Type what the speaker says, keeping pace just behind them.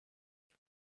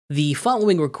The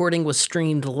following recording was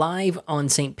streamed live on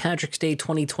St. Patrick's Day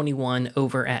 2021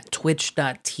 over at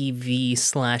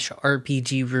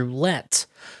twitch.tv/RPG Roulette.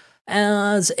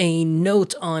 As a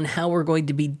note on how we're going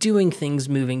to be doing things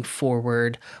moving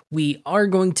forward, we are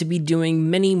going to be doing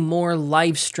many more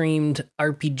live streamed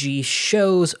RPG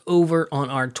shows over on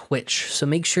our Twitch, so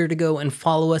make sure to go and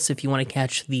follow us if you want to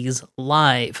catch these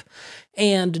live.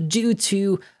 And due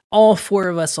to all four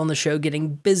of us on the show getting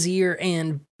busier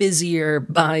and busier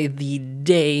by the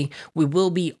day, we will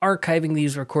be archiving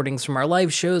these recordings from our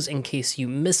live shows in case you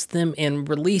missed them and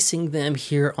releasing them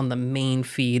here on the main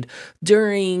feed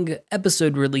during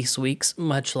episode release weeks,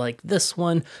 much like this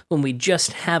one, when we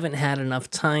just haven't had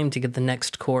enough time to get the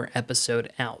next core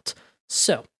episode out.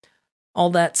 So, all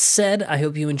that said, I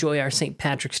hope you enjoy our St.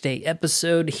 Patrick's Day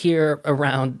episode here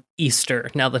around Easter,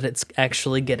 now that it's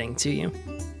actually getting to you.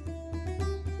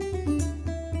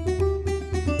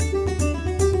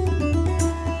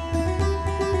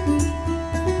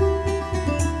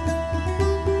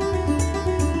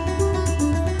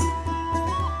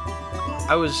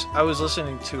 I was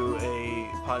listening to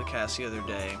a podcast the other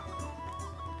day.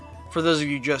 For those of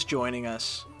you just joining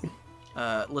us,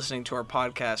 listening to our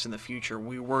podcast in the future,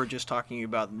 we were just talking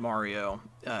about Mario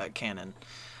canon,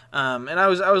 and I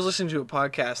was listening to a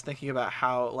podcast thinking about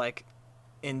how, like,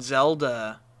 in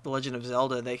Zelda, The Legend of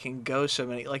Zelda, they can go so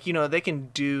many, like, you know, they can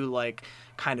do like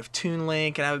kind of Toon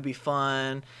Link, and that would be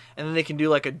fun, and then they can do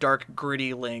like a dark,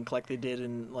 gritty Link, like they did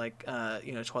in like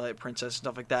Twilight Princess and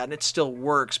stuff like that, and it still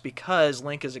works because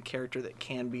Link is a character that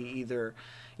can be either,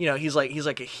 you know, he's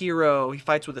like a hero, he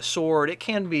fights with a sword. It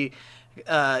can be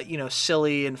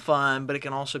silly and fun, but it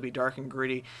can also be dark and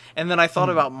gritty. And then I thought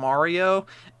about Mario,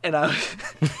 and I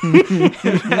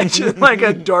imagine like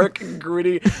a dark and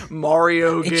gritty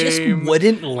Mario game. It just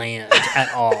wouldn't land at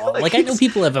all. like I know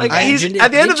people have imagined it.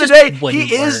 At the end of the day,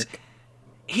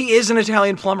 he is an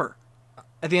Italian plumber.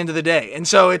 At the end of the day, and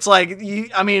so it's like,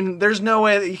 there's no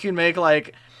way that you can make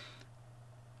like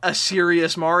a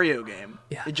serious Mario game.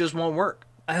 Yeah. It just won't work.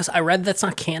 I read that's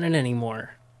not canon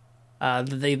anymore.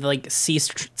 They've like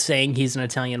ceased saying he's an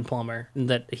Italian plumber, and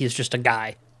that he's just a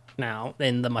guy now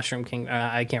in the Mushroom King.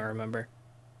 I can't remember.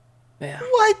 Yeah.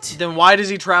 What? Then why does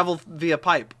he travel via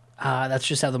pipe? That's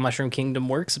just how the Mushroom Kingdom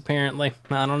works, apparently.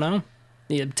 I don't know.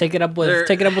 Yeah, take it up with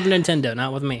Nintendo,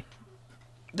 not with me.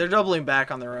 They're doubling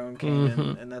back on their own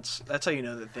canon, and that's how you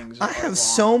know that things are I have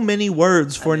so many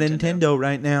words for Nintendo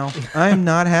right now. I'm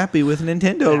not happy with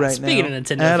Nintendo right now. Speaking of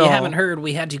Nintendo, if you haven't heard,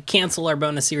 we had to cancel our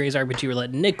bonus series RPG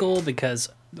Roulette Nickel because,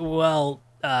 well,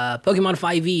 Pokemon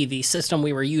 5e, the system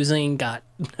we were using, got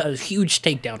a huge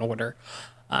takedown order.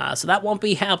 So that won't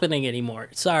be happening anymore.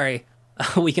 Sorry.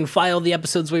 We can file the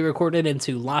episodes we recorded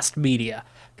into Lost Media,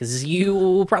 because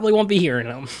you probably won't be hearing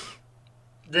them.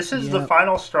 This is the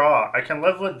final straw. I can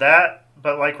live with that,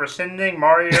 but like rescinding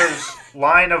Mario's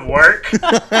line of work.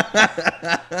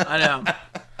 I know.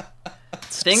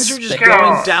 Things are just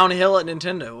going downhill at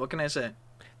Nintendo. What can I say?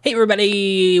 Hey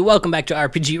everybody, welcome back to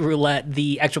RPG Roulette,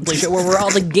 the actual play show where we're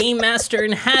all the game master,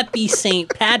 and happy St.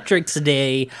 Patrick's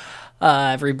Day.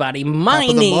 Everybody,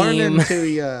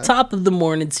 top of the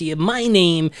morning to you. My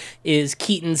name is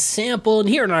Keaton Sample, and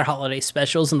here in our holiday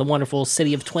specials in the wonderful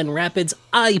city of Twin Rapids,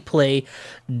 I play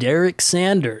Derek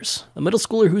Sanders, a middle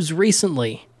schooler who's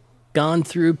recently gone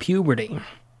through puberty.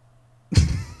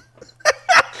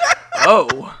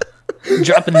 Oh.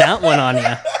 Dropping that one on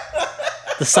you.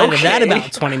 The sight of that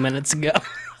about 20 minutes ago.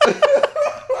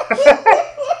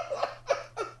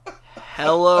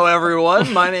 Hello,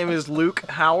 everyone. My name is Luke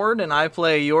Howard, and I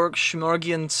play York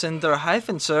Schmorgian Center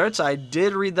Heifenserts. I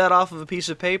did read that off of a piece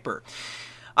of paper.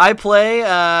 I play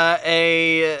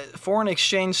a foreign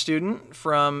exchange student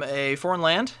from a foreign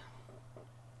land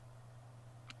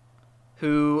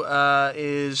who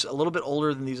is a little bit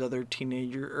older than these other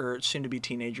soon-to-be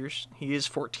teenagers. He is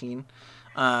 14,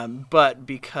 but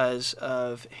because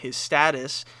of his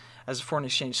status as a foreign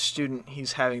exchange student,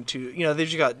 he's having to, they've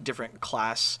just got different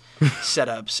class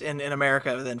setups in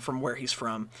America than from where he's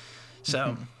from.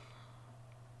 So,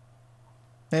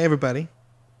 Hey, everybody.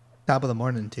 Top of the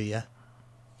morning to you.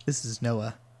 This is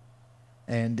Noah.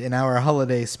 And in our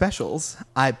holiday specials,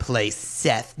 I play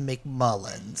Seth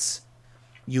McMullins,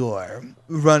 your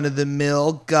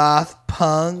run-of-the-mill goth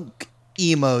punk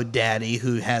emo daddy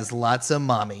who has lots of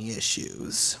mommy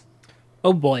issues.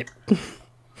 Oh, boy.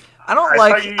 I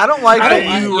don't like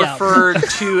that you referred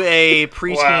to a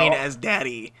preteen as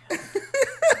daddy.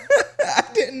 I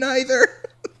didn't either.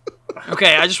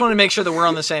 Okay, I just want to make sure that we're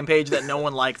on the same page, that no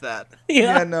one liked that.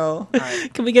 Yeah, no.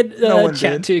 Right. Can we get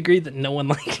chat to agree that no one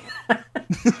liked that?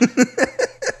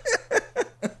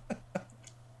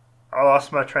 I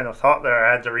lost my train of thought there.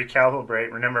 I had to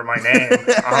recalibrate, remember my name.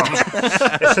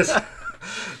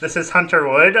 This is Hunter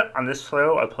Wood. On this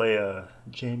show, I play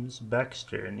James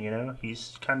Baxter, and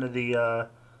he's kind of the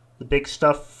big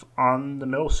stuff on the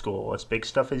middle school. As big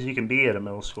stuff as you can be at a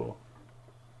middle school.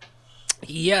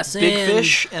 Yes, big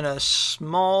fish in a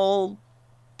small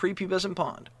prepubescent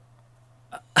pond.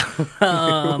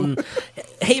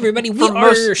 Hey everybody, we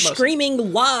are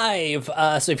streaming live.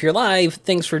 So if you're live,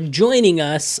 thanks for joining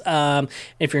us.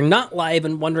 If you're not live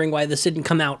and wondering why this didn't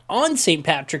come out on St.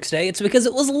 Patrick's Day, it's because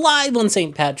it was live on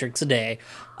St. Patrick's Day.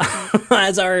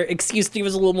 As our excuse to give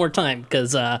us a little more time,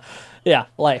 because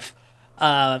life.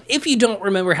 If you don't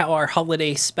remember how our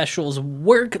holiday specials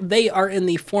work, they are in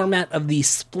the format of the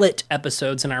split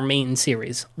episodes in our main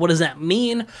series. What does that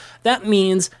mean? That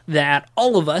means that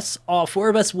all four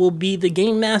of us, will be the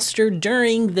game master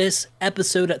during this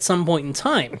episode at some point in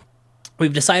time.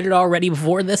 We've decided already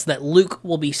before this that Luke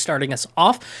will be starting us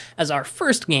off as our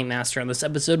first game master on this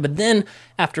episode, but then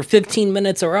after 15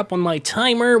 minutes are up on my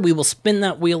timer, we will spin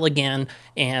that wheel again,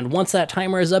 and once that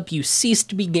timer is up, you cease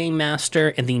to be game master,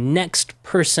 and the next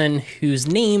person whose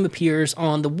name appears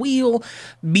on the wheel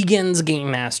begins game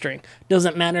mastering.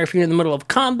 Doesn't matter if you're in the middle of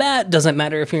combat, doesn't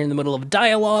matter if you're in the middle of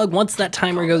dialogue, once that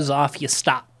timer goes off, you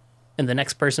stop, and the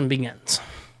next person begins.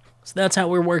 So that's how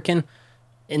we're working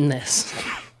in this.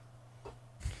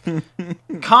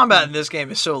 Combat in this game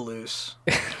is so loose.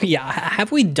 Yeah,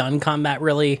 have we done combat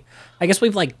really? I guess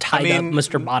we've tied up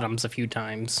Mr. Bottoms a few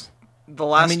times. The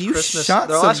last you Christmas, shot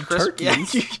the some last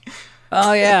turkeys. Yeah.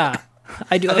 Oh yeah,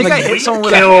 I do. I think I hit someone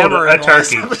with a killed hammer a in the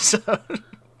last turkey. episode.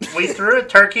 We threw a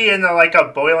turkey into a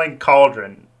boiling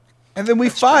cauldron. And then we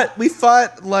fought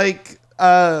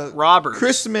robbers.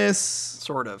 Christmas.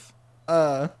 Sort of.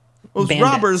 It was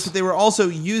Bandits. robbers, but they were also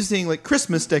using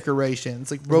Christmas decorations,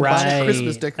 robotic Right.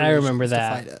 Christmas decorations. I remember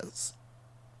that. To fight us.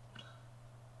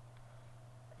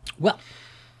 Well,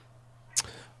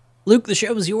 Luke, the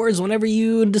show is yours. Whenever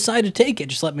you decide to take it,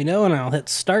 just let me know, and I'll hit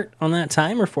start on that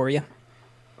timer for you.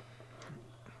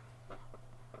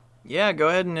 Yeah, go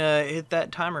ahead and hit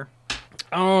that timer.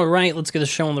 All right, let's get the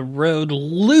show on the road.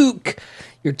 Luke,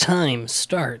 your time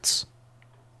starts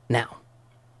now.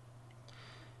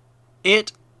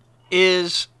 It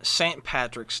is St.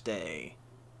 Patrick's Day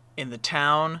in the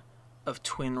town of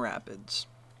Twin Rapids.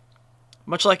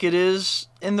 Much like it is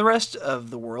in the rest of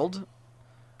the world.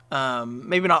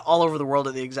 Maybe not all over the world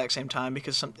at the exact same time,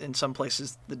 because in some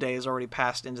places the day is already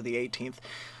passed into the 18th.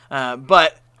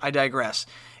 But I digress.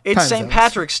 It's St.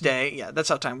 Patrick's Day. Yeah, that's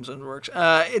how time zone works.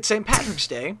 It's St. Patrick's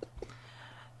Day.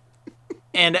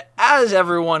 And as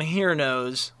everyone here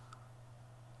knows,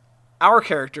 our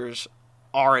characters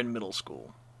are in middle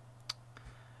school.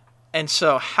 And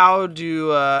so how do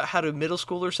middle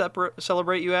schoolers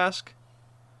celebrate, you ask?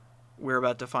 We're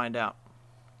about to find out.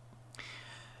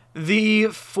 The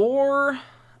four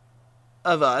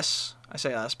of us, I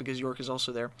say us because York is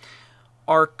also there,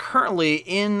 are currently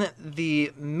in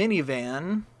the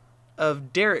minivan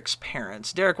of Derek's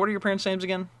parents. Derek, what are your parents' names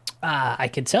again? I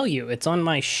can tell you. It's on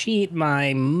my sheet.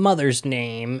 My mother's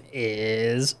name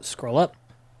is... Scroll up.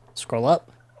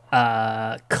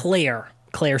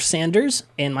 Claire Sanders,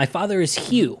 and my father is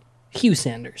Hugh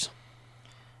Sanders.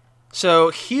 So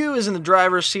Hugh is in the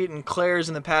driver's seat and Claire is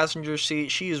in the passenger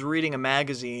seat. She is reading a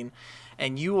magazine,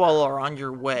 and you all are on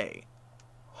your way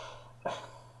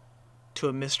to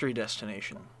a mystery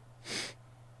destination.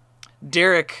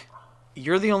 Derek,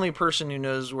 you're the only person who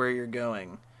knows where you're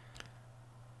going,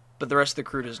 but the rest of the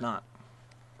crew does not.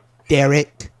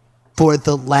 Derek, for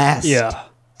the last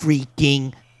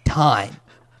freaking time,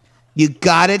 you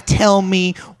gotta tell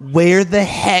me where the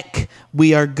heck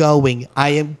we are going. I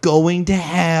am going to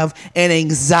have an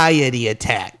anxiety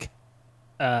attack.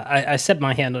 I set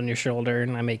my hand on your shoulder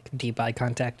and I make deep eye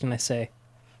contact and I say,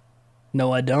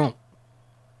 "No, I don't."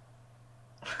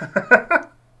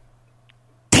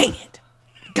 Dang it.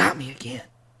 Got me again.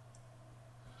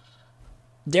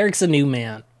 Derek's a new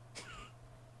man.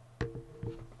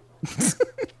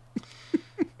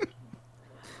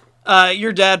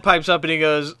 Your dad pipes up and he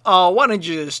goes, "Oh, why don't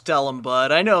you just tell them,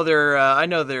 bud? I know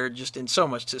they're just in so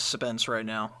much suspense right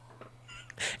now."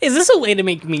 Is this a way to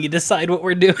make me decide what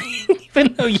we're doing?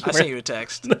 Even though I sent you a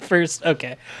text. The first,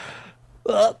 okay.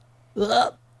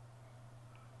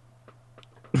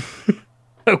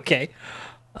 Okay.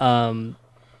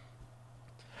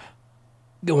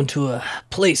 Going to a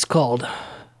place called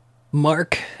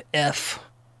Mark F.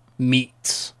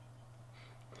 Meats.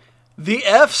 The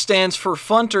F stands for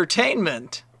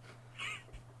funtertainment.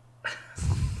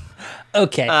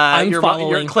 Okay, I'm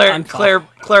following.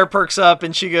 Claire perks up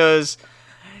and she goes,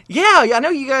 Yeah, I know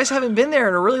you guys haven't been there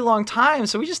in a really long time,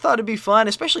 so we just thought it'd be fun.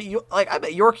 Especially you, like I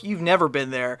bet York, you've never been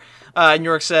there. And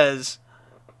York says,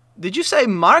 "Did you say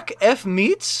Mark F.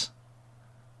 Meats?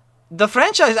 The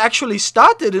franchise actually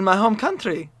started in my home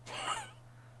country."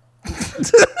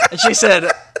 And she said,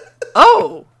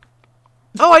 "Oh,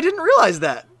 I didn't realize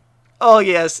that. Oh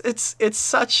yes, it's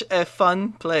such a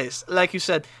fun place. Like you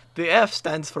said, the F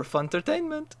stands for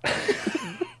funtertainment."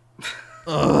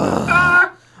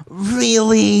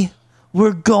 Really?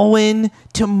 We're going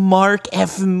to Mark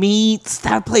F. Meats?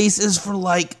 That place is for,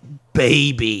 like,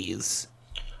 babies.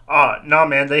 No,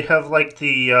 man. They have, like,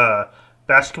 the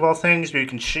basketball things where you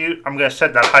can shoot. I'm going to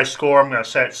set that high score. I'm going to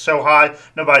set it so high,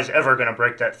 nobody's ever going to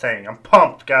break that thing. I'm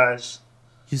pumped, guys.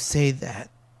 You say that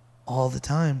all the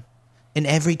time. And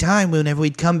every time, whenever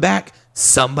we'd come back,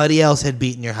 somebody else had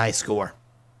beaten your high score.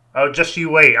 Oh, just you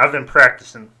wait. I've been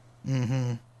practicing.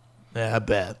 Yeah, I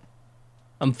bet.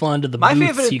 I'm fond of the My booths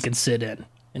favorite- you can sit in,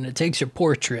 and it takes your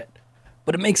portrait,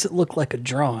 but it makes it look like a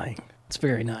drawing. It's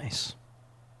very nice.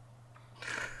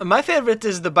 My favorite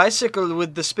is the bicycle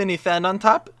with the spinny fan on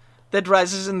top that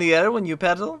rises in the air when you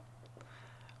pedal.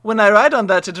 When I ride on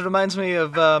that, it reminds me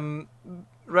of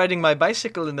riding my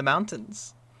bicycle in the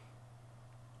mountains.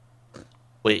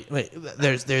 Wait.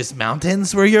 There's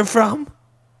mountains where you're from?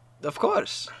 Of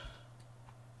course.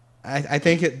 I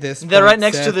think at this They're point, right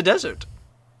next to the desert.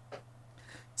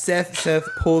 Seth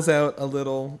pulls out a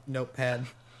little notepad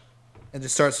and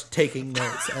just starts taking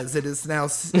notes, as it has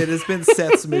been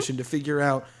Seth's mission to figure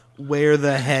out where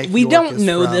the heck We York don't is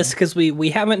know from. this because we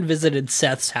haven't visited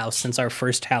Seth's house since our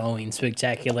first Halloween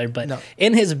spectacular, but No.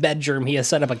 in his bedroom he has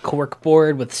set up a cork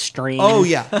board with string. Oh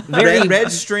yeah, Very-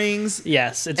 red strings.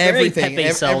 Yes, it's Everything. very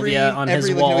Pepe Sylvia on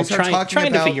his wall, we start talking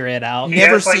trying to about- figure it out. Yeah.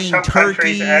 Never has, like, seen some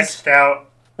countries turkeys. X'd out.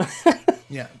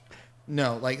 Yeah.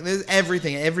 No, like there's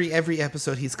everything. Every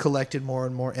episode, he's collected more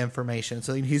and more information.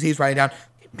 So he's writing down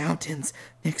mountains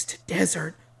next to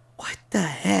desert. What the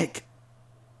heck?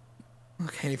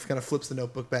 Okay, he kind of flips the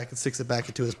notebook back and sticks it back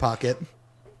into his pocket.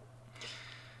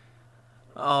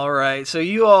 All right, so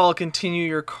you all continue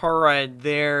your car ride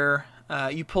there.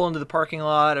 You pull into the parking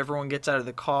lot. Everyone gets out of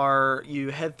the car. You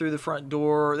head through the front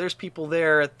door. There's people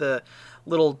there at the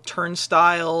little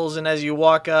turnstiles, and as you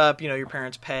walk up, your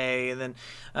parents pay, and then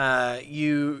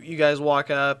you guys walk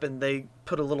up, and they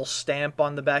put a little stamp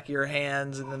on the back of your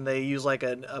hands, and then they use like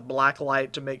a black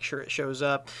light to make sure it shows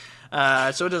up,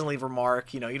 so it doesn't leave a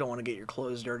mark. You don't want to get your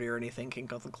clothes dirty or anything,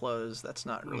 kink off the clothes. That's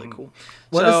not really cool.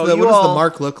 What So does you the all-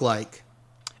 mark look like?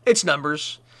 It's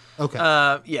numbers. Okay.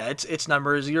 Yeah, it's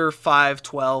numbers. You're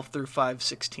 512 through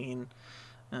 516.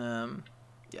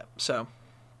 Yeah, so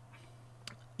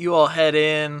you all head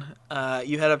in.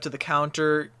 You head up to the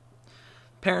counter.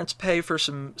 Parents pay for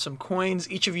some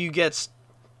coins. Each of you gets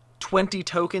 20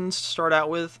 tokens to start out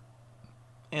with,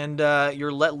 and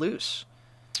you're let loose.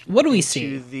 What do we To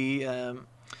see? the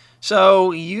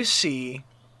so you see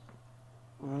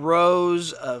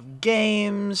rows of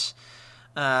games.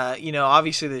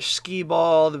 Obviously there's skee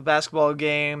ball, the basketball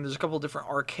game. There's a couple of different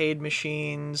arcade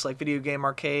machines, like video game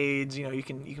arcades. You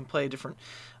can play different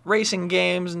racing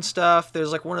games and stuff.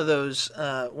 There's like one of those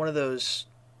what are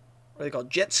they called,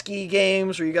 jet ski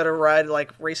games, where you got to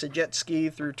race a jet ski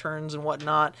through turns and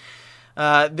whatnot.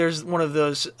 There's one of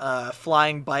those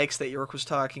flying bikes that York was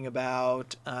talking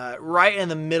about. Right in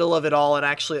the middle of it all, and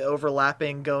actually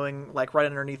overlapping, going like right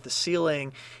underneath the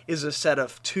ceiling, is a set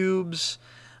of tubes.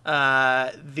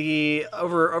 The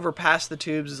over past the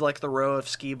tubes is like the row of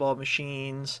skee ball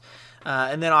machines.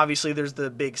 And then obviously there's the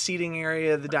big seating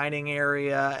area, the dining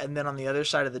area, and then on the other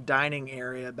side of the dining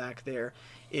area back there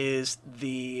is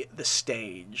the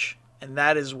stage. And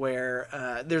that is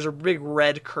where there's a big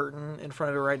red curtain in front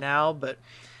of it right now, but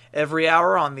every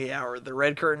hour on the hour, the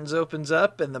red curtains opens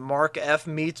up and the Mark F.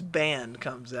 Meets band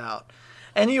comes out.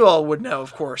 And you all would know,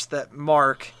 of course, that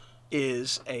Mark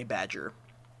is a badger.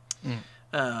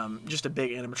 Just a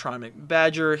big animatronic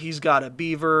badger. He's got a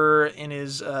beaver in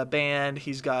his band.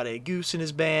 He's got a goose in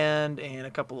his band, and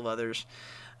a couple of others.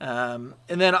 And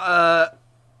then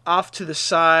off to the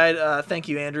side, thank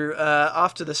you, Andrew.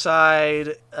 Off to the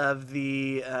side of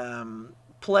the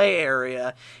play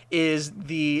area is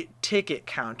the ticket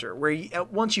counter, where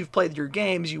once you've played your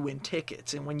games, you win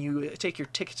tickets. And when you take your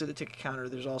tickets to the ticket counter,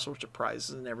 there's all sorts of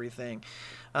prizes and everything.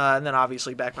 And then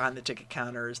obviously back behind the ticket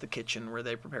counter is the kitchen where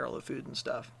they prepare all the food and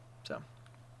stuff. So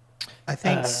I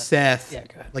think Seth, yeah,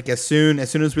 go ahead. like as soon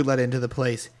as we let into the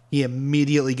place, he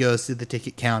immediately goes to the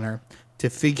ticket counter to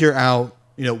figure out,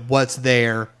 what's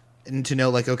there, and to know,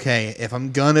 like, okay, if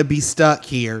I'm gonna be stuck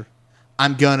here,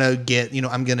 I'm gonna get,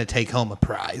 I'm gonna take home a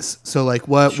prize. So like,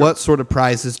 what sort of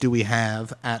prizes do we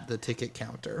have at the ticket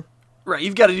counter? Right,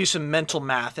 you've got to do some mental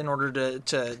math in order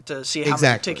to see how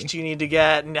many tickets you need to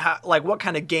get and what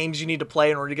kind of games you need to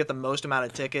play in order to get the most amount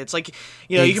of tickets. Like,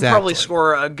 you can probably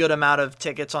score a good amount of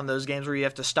tickets on those games where you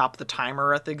have to stop the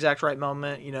timer at the exact right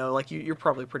moment. You're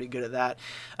probably pretty good at that.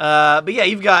 But yeah,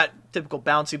 you've got typical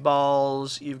bouncy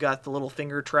balls. You've got the little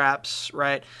finger traps,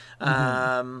 right?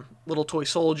 Little toy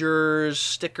soldiers,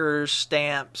 stickers,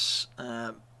 stamps,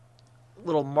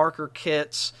 little marker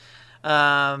kits.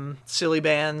 Silly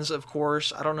bands, of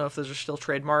course. I don't know if those are still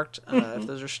trademarked. If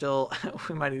those are still,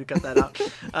 we might need to cut that out.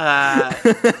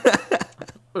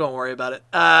 We won't worry about it.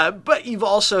 But you've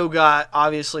also got,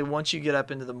 obviously, once you get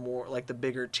up into the more, like the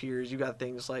bigger tiers, you've got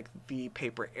things like the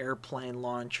paper airplane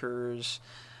launchers,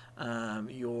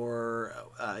 your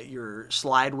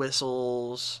slide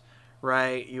whistles,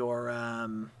 right? Your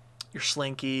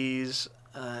slinkies,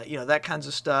 that kinds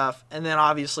of stuff. And then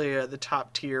obviously the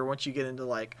top tier, once you get into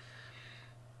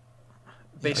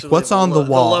basically what's on the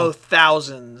wall? The low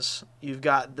thousands. You've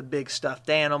got the big stuffed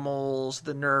animals,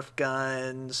 the Nerf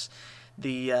guns,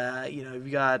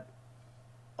 you've got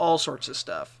all sorts of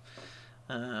stuff.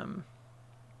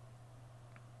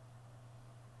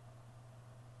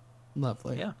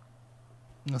 Lovely. Yeah.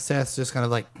 Seth's just kind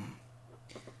of like,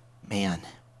 man,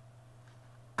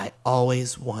 I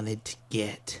always wanted to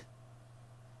get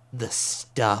the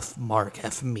stuff Mark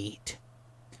F. meat.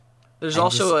 There's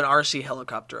also an RC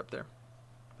helicopter up there,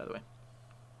 by the way.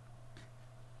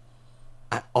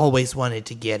 I always wanted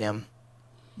to get him,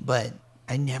 but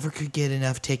I never could get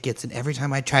enough tickets, and every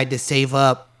time I tried to save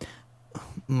up,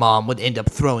 Mom would end up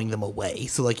throwing them away.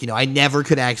 So, I never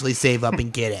could actually save up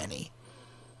and get any.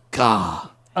 God.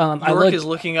 York is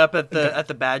looking up at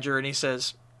the badger, and he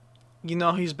says,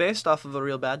 he's based off of a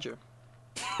real badger.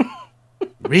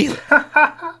 Really?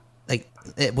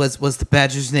 Was the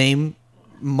badger's name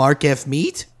Mark F.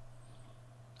 Meat?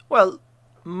 Well,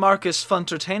 Marcus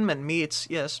Funtertainment Meats,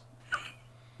 yes.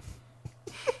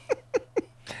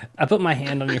 I put my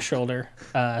hand on your shoulder,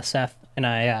 Seth, and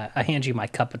I hand you my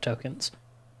cup of tokens.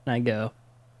 And I go,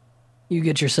 you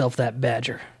get yourself that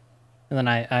badger. And then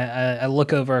I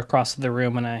look over across the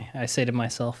room and I say to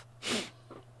myself,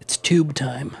 it's tube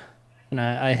time. And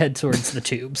I head towards the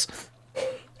tubes.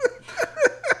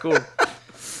 Cool.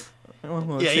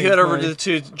 Yeah, you head over to the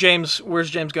tubes. James, where's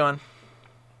James going?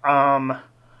 I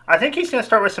think he's going to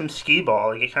start with some skee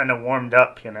ball. Get kind of warmed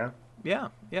up, Yeah,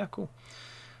 cool.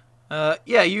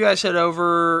 You guys head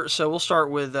over. So we'll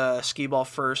start with skee ball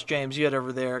first. James, you head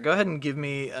over there. Go ahead and give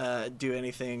me do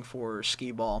anything for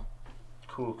skee ball.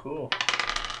 Cool.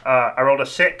 I rolled a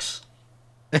 6.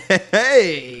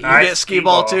 Hey! You get skee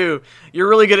ball too. You're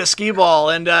really good at skee ball,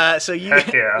 and so you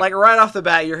right off the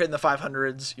bat, you're hitting the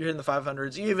 500s.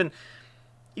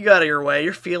 You got out of your way.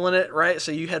 You're feeling it, right?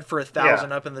 So you head for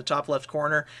 1,000 up in the top left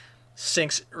corner.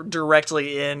 Sinks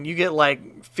directly in. You get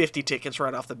 50 tickets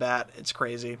right off the bat. It's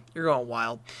crazy. You're going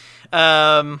wild.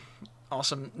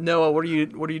 Awesome. Noah, what are you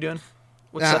doing?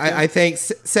 I think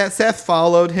Seth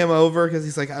followed him over because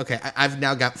he's like, okay, I've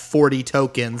now got 40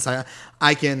 tokens.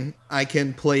 I can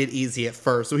play it easy at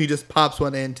first. So he just pops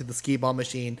one into the skee ball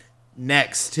machine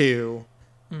next to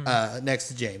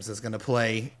James is going to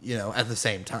play, at the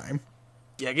same time.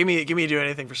 Yeah, give me do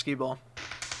anything for skee ball.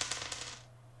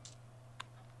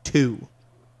 2.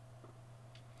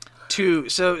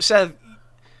 So Seth,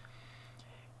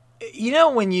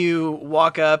 when you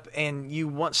walk up and you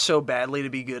want so badly to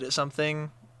be good at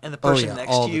something, and the person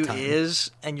next to you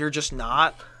is, and you're just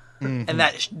not, and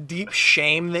that deep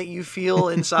shame that you feel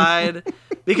inside,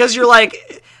 because you're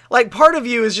like part of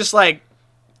you is just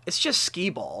it's just skee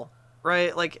ball,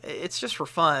 right? It's just for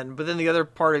fun, but then the other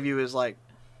part of you is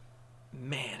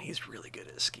man, he's really good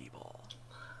at skee ball.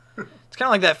 It's kind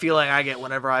of like that feeling I get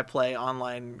whenever I play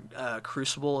online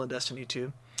Crucible and Destiny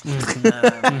 2.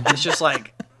 It's just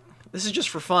this is just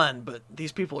for fun, but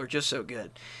these people are just so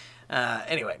good.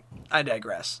 Anyway, I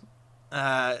digress.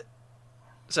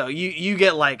 So you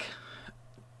get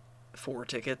 4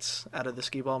 tickets out of the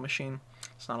skee ball machine.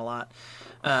 It's not a lot.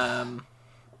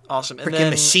 Awesome. Freaking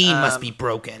machine must be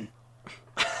broken.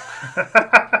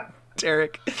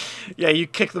 Derek. Yeah, you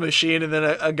kick the machine, and then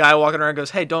a guy walking around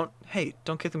goes, Hey, don't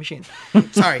kick the machine.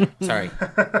 Sorry.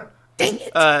 Dang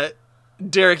it.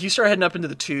 Derek, you start heading up into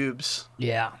the tubes.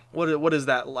 Yeah. What is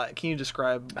that like? Can you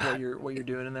describe what you're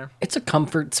doing in there? It's a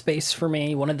comfort space for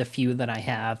me, one of the few that I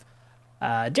have.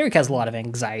 Derek has a lot of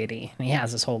anxiety, and he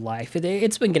has his whole life.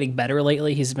 It's been getting better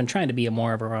lately. He's been trying to be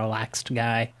more of a relaxed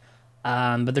guy.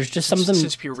 But there's just something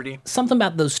since puberty. Something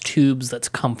about those tubes that's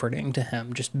comforting to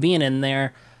him. Just being in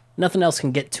there, Nothing else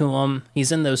can get to him.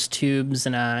 He's in those tubes,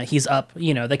 and he's up.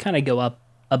 They kind of go up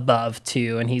above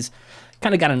too, and he's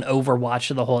kind of got an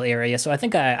overwatch of the whole area. So I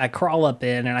think I crawl up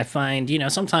in, and I find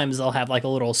sometimes they'll have like a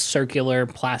little circular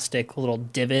plastic little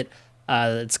divot.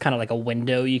 It's kind of like a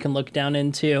window you can look down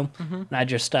into. And I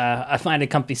just I find a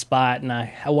comfy spot, and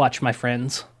I watch my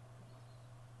friends.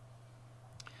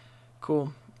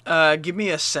 Cool. Give me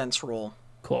a sense roll.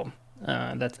 Cool.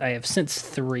 I have sense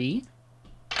 3.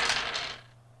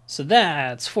 So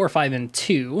that's 4, 5, and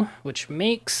 2, which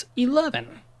makes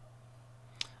 11.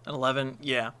 An 11,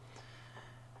 yeah.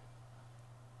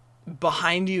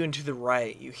 Behind you and to the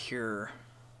right, you hear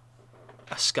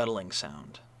a scuttling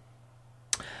sound.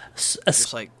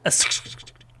 Just like...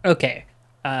 Okay.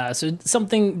 So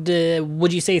something...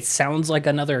 would you say it sounds like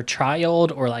another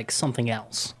child or like something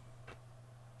else?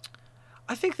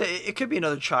 I think that it could be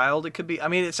another child. It could be... I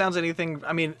mean, it sounds anything...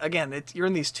 I mean, again, you're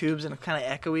in these tubes and it's kind of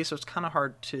echoey, so it's kind of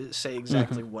hard to say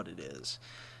exactly what it is.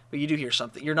 But you do hear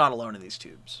something. You're not alone in these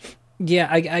tubes. Yeah,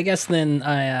 I guess then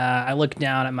I look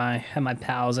down at my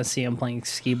pals. I see them playing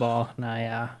skee ball, and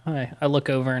I look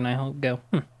over and I go,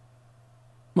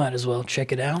 might as well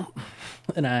check it out.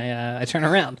 And I turn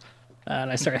around and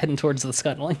I start heading towards the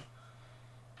scuttling.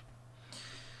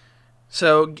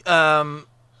 So,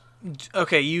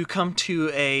 okay, you come to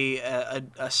a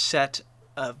set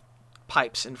of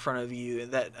pipes in front of you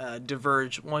that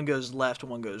diverge. One goes left,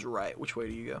 one goes right. Which way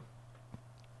do you go?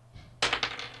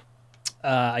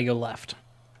 I go left.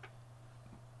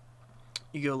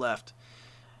 You go left.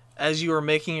 As you are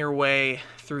making your way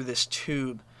through this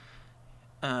tube,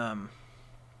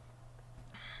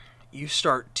 you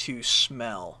start to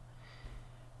smell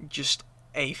just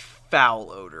a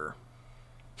foul odor.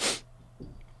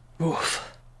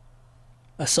 Oof.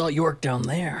 I saw York down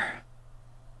there.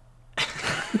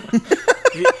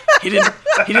 He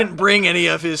didn't bring any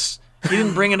of his... He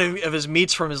didn't bring any of his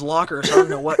meats from his locker, so I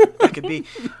don't know what that could be.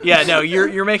 Yeah, no,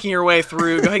 you're making your way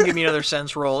through. Go ahead and give me another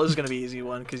sense roll. This is going to be an easy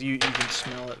one because you can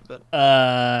smell it. But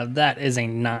that is a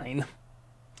 9.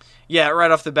 Yeah,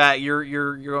 right off the bat,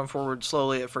 you're going forward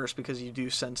slowly at first because you do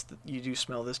sense that you do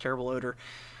smell this terrible odor.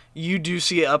 You do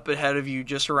see up ahead of you,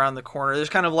 just around the corner. There's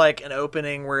kind of like an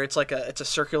opening where it's like it's a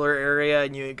circular area,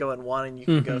 and you go in one, and you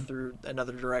can go through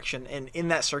another direction. And in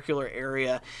that circular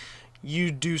area,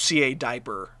 you do see a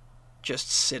diaper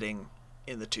just sitting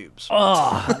in the tubes.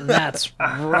 Oh, that's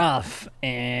rough.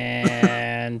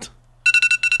 And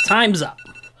time's up.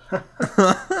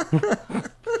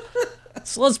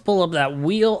 So let's pull up that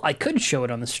wheel. I could show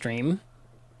it on the stream.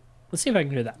 Let's see if I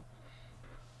can do that.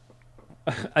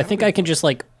 I think I can just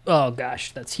oh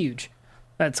gosh, that's huge.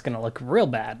 That's going to look real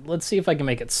bad. Let's see if I can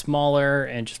make it smaller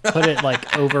and just put it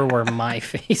over where my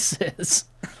face is.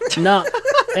 No,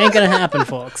 ain't going to happen,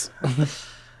 folks.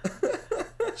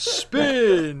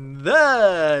 Spin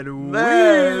that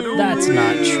wheel. That's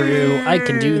not true. I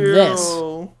can do this.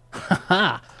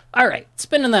 Haha. All right,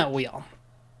 spinning that wheel.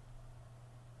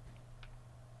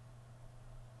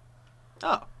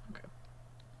 Oh, okay.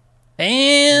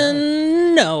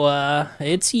 And Noah,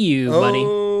 it's you, buddy.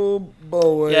 Oh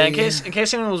boy. Yeah, in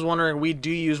case anyone was wondering, we do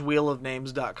use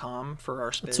wheelofnames.com for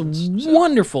our spins. It's a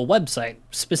wonderful website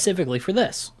specifically for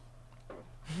this.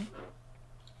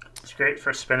 It's great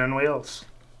for spinning wheels.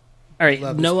 All right,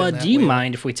 Love to Noah, spin that do you wheel.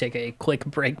 mind if we take a quick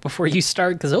break before you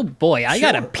start? Because, oh boy, I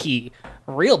gotta pee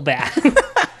real bad.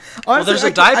 Well, there's a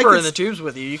diaper in the tubes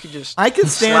with you. You could just I could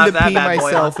slap stand to that pee bad boy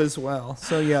myself on. as well.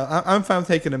 So yeah, I'm fine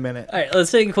taking a minute. All right, let's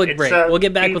take a quick It's break. a We'll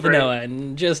get back pee with break. Noah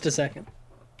in just a second.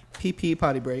 PP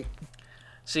potty break.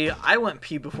 See, I went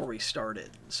pee before we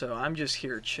started, so I'm just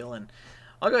here chilling.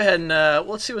 I'll go ahead and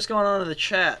let's see what's going on in the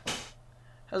chat.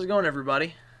 How's it going,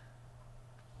 everybody?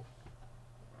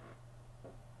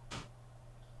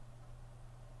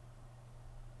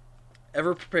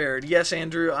 Ever prepared? Yes,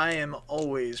 Andrew, I am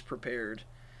always prepared.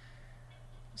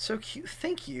 So cute.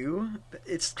 Thank you.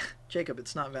 It's Jacob,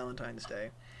 it's not Valentine's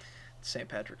Day. It's St.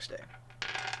 Patrick's Day.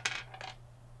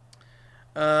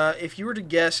 If you were to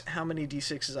guess how many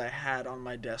D6s I had on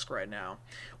my desk right now,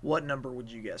 what number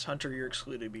would you guess? Hunter, you're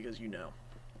excluded because you know.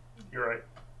 You're right.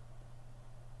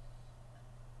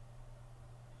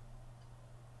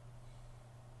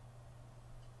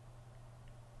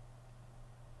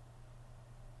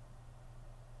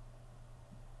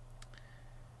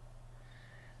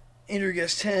 Andrew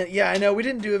guessed 10. Yeah, I know. We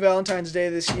didn't do a Valentine's Day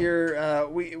this year.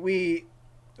 We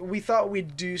thought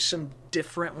we'd do some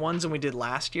different ones than we did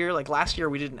last year. Like last year,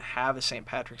 we didn't have a St.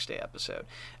 Patrick's Day episode,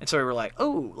 and so we were like,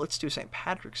 "Oh, let's do a St.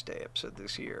 Patrick's Day episode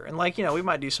this year." And we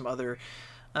might do some other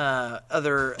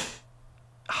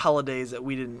holidays that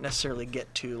we didn't necessarily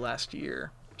get to last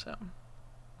year. So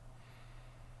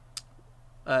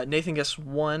Nathan guessed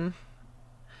 1.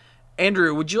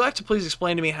 Andrew, would you like to please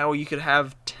explain to me how you could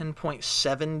have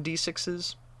 10.7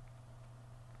 D6s?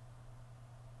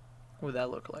 What would that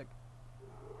look like?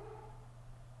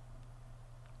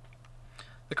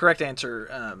 The correct answer,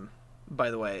 by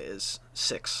the way, is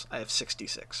 6. I have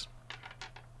 66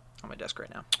 on my desk right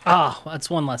now. Oh, that's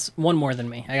one more than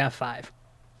me. I got 5.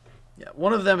 Yeah,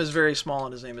 one of them is very small,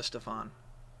 and his name is Stefan.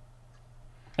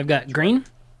 I've got green.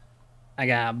 I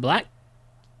got black.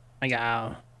 I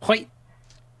got white.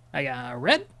 I got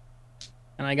red.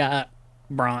 And I got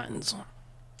bronze.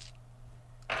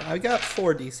 I've got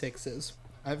 4 D6s.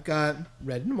 I've got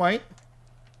red and white,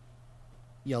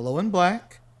 yellow and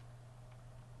black,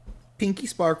 pinky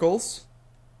sparkles,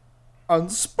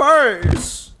 and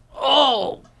spurs.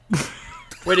 Oh!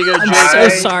 Way to go, Jake. I'm so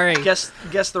sorry. Guess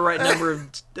the right number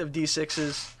of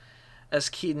D6s as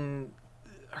Keaton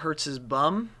hurts his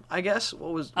bum, I guess.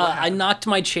 What I happened? knocked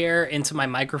my chair into my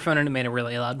microphone and it made a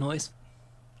really loud noise.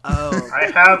 Oh.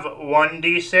 I have 1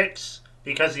 D6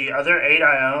 because the other 8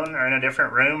 I own are in a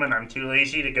different room and I'm too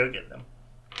lazy to go get them.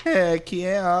 Heck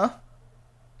yeah.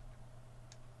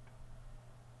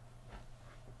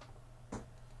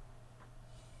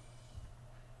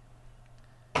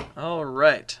 All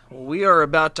right. Well, we are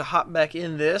about to hop back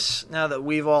in this now that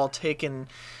we've all taken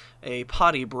a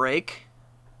potty break.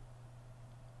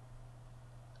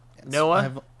 Yes,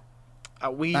 Noah?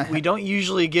 We don't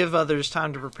usually give others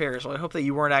time to prepare, so I hope that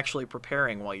you weren't actually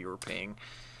preparing while you were peeing.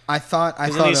 I thought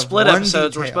In of these split one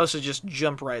episodes, we're detail. supposed to just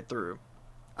jump right through.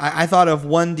 I thought of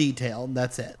one detail.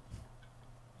 That's it.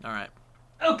 All right.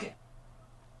 Okay.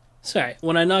 Sorry,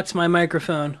 when I knocked my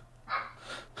microphone,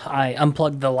 I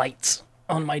unplugged the lights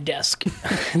on my desk.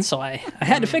 And so I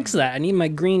had to fix that. I need my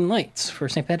green lights for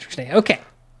St. Patrick's Day. Okay,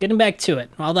 getting back to it.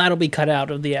 Well, that'll be cut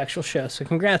out of the actual show, so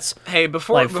congrats. Hey,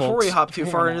 before Live we folks. hop too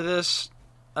far Yeah. into this,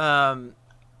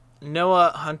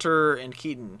 Noah, Hunter, and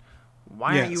Keaton,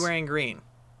 why aren't you Yes. wearing green?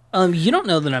 You don't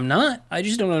know that I'm not. I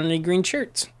just don't own any green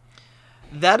shirts.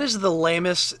 That is the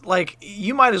lamest. Like,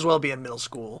 you might as well be in middle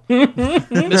school,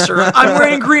 Mister. I'm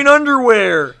wearing green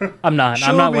underwear. I'm not. Show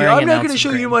I'm not me. wearing I'm an not ounce going to of show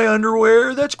green. you my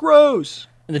underwear. That's gross.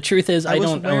 And the truth is, I was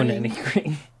don't own wearing- any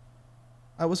green.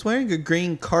 I was wearing a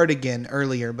green cardigan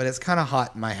earlier, but it's kind of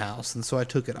hot in my house, and so I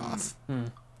took it off.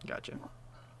 Gotcha.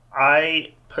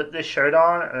 I put this shirt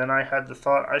on and then I had the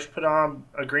thought I should put on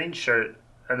a green shirt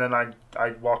and then I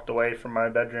walked away from my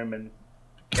bedroom and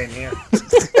came here.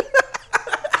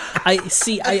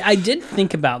 I did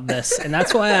think about this, and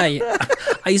that's why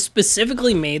I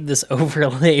specifically made this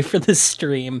overlay for the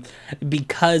stream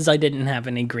because I didn't have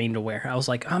any green to wear. I was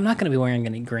like, I'm not going to be wearing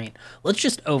any green. Let's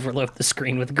just overload the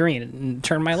screen with green and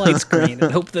turn my lights green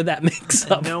and hope that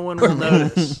makes up. No one will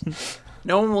notice.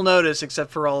 No one will notice except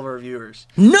for all of our viewers.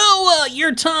 Noah,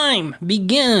 your time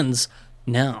begins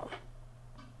now.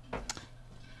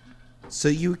 So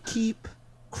you keep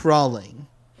crawling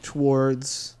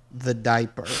towards the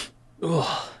diaper.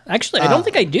 Actually, I don't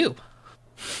think I do.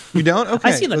 You don't? Okay.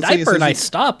 I see the let's say- diaper so and I you-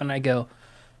 stop and I go,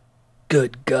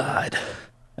 good God.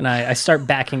 And I start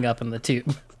backing up in the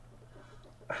tube.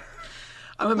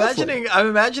 I'm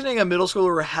imagining a middle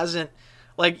schooler who hasn't,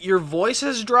 like, your voice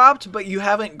has dropped, but you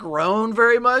haven't grown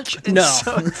very much. And No.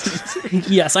 so-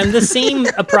 Yes, I'm the same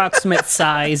approximate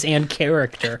size and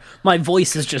character. My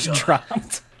voice has just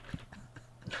dropped.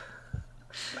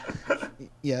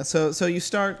 Yeah, so you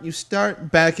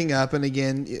start backing up, and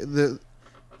again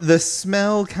the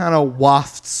smell kind of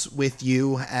wafts with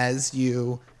you as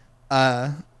you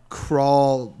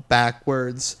crawl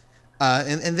backwards,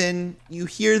 and then you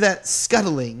hear that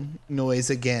scuttling noise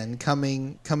again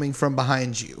coming from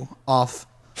behind you, off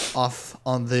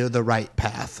on the right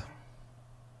path.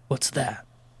 What's that?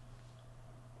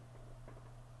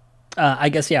 I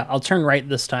guess, yeah, I'll turn right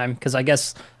this time, because I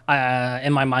guess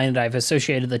in my mind I've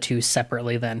associated the two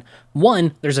separately then.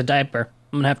 1, there's a diaper.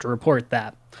 I'm going to have to report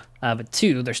that. But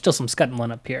 2, there's still some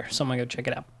scuttling up here, so I'm going to go check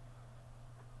it out.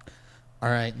 All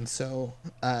right, and so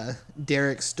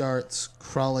Derek starts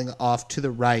crawling off to the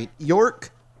right.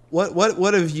 York,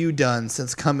 what have you done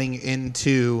since coming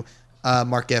into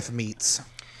Mark F. Meats?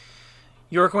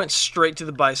 York went straight to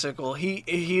the bicycle.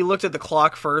 He looked at the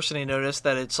clock first and he noticed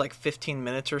that it's like 15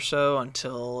 minutes or so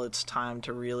until it's time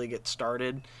to really get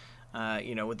started,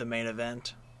 with the main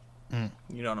event.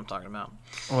 You know what I'm talking about.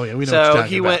 Oh yeah, we know. So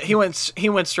he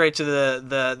went straight to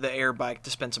the air bike to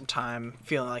spend some time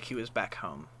feeling like he was back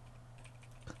home.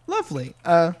 Lovely.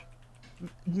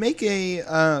 Make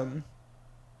a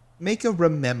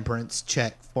remembrance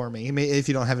check for me. If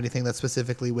you don't have anything that's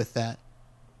specifically with that.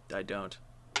 I don't.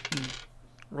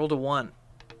 Rolled a 1.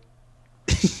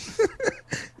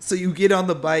 So you get on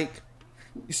the bike,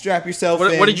 You strap yourself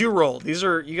What, in. what did you roll? These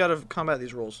are you got to combat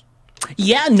these rolls.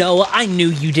 Yeah, Noah, I knew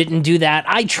you didn't do that.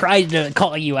 I tried to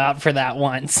call you out for that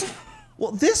once.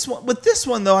 Well, this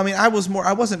one though, I mean, I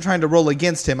wasn't trying to roll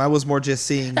against him. I was more just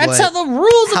seeing. That's how the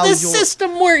rules of this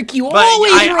system work. You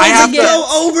always I roll have to- against.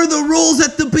 Go over the rules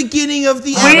at the beginning of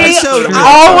the We episode.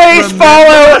 always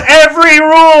follow every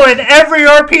rule in every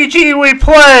RPG we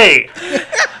play.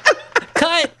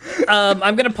 Cut.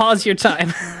 I'm gonna pause your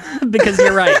time because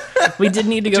you're right. We did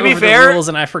need to go To be over fair- the rules,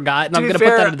 and I forgot. And I'm be gonna put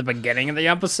fair- that at the beginning of the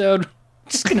episode.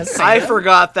 Just gonna say I that.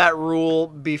 forgot that rule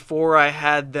before I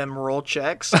had them roll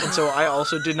checks, and so I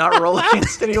also did not roll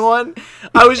against anyone.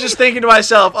 I was just thinking to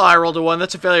myself, "Oh, I rolled a 1.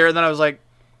 That's a failure." And then I was like,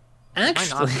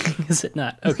 Actually, is it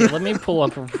not? Okay, let me pull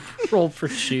up a roll for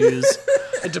shoes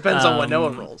 "It depends on what Noah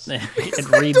rolls." and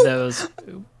read those.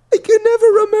 I can never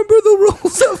remember the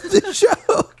rules of the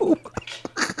show.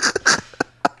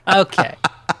 Okay.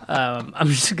 I'm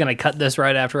just going to cut this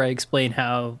right after I explain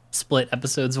how split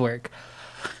episodes work.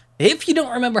 If you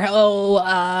don't remember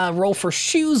how Roll for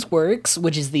Shoes works,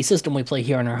 which is the system we play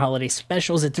here on our holiday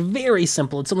specials, it's very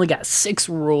simple. It's only got 6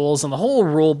 rules, and the whole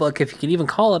rule book, if you can even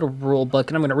call it a rule book,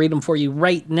 and I'm going to read them for you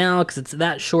right now because it's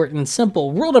that short and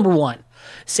simple. Rule number 1.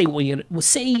 Say what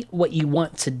you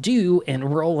want to do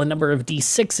and roll a number of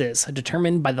d6s,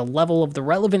 determined by the level of the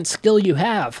relevant skill you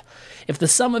have. If the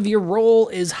sum of your roll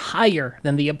is higher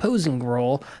than the opposing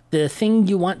roll, the thing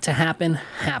you want to happen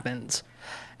happens.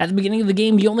 At the beginning of the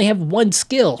game, you only have 1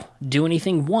 skill. Do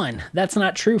anything 1. That's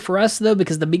not true for us, though,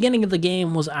 because the beginning of the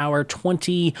game was our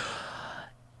 2019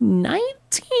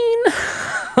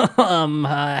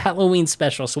 Halloween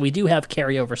special, so we do have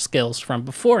carryover skills from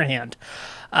beforehand.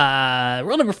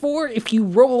 Rule number 4, if you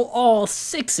roll all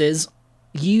 6s,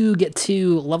 you get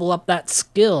to level up that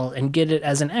skill and get it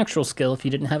as an actual skill if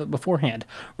you didn't have it beforehand.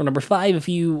 Rule number 5, if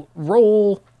you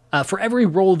roll... for every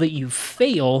roll that you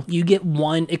fail, you get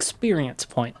 1 experience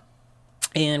point.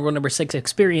 And rule number 6,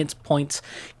 experience points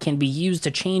can be used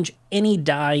to change any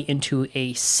die into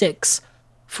a 6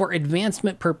 for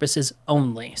advancement purposes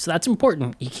only. So that's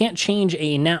important. You can't change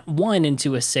a nat 1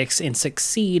 into a 6 and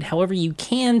succeed. However, you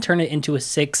can turn it into a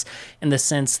 6 in the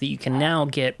sense that you can now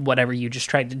get whatever you just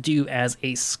tried to do as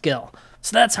a skill.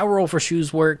 So that's how Roll for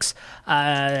Shoes works.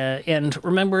 And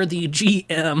remember, the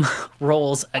GM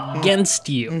rolls against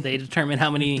you. They determine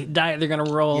how many die they're going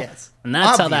to roll. Yes. And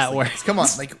that's Obviously. how that works. Come on,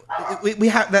 like we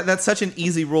have that. That's such an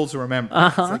easy rule to remember.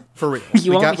 It's like, for real.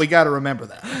 You We got to remember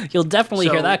that. You'll definitely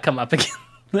hear So- that come up again.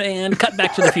 And cut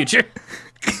back to the future.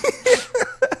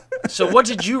 So what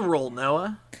did you roll,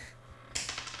 Noah?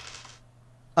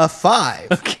 A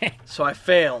 5. Okay. So I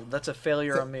failed. That's a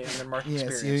failure on me. And then mark Yes,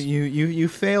 experience. you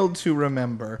failed to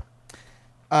remember.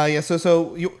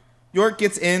 So York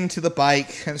gets into the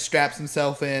bike and straps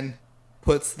himself in,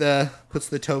 puts the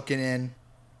token in,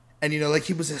 and like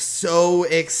he was just so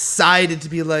excited to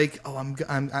be like, oh,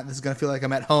 this is gonna feel like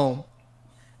I'm at home,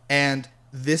 and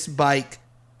this bike,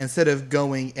 instead of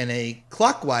going in a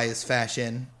clockwise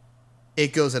fashion,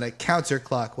 it goes in a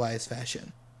counterclockwise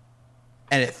fashion,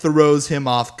 and it throws him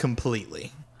off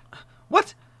completely.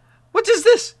 What? What is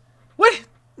this? What?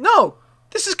 No,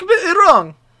 this is completely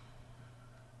wrong.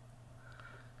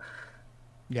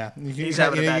 Yeah, He's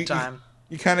having a bad time.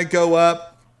 You kind of go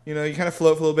up, you kind of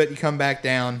float for a little bit, you come back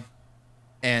down,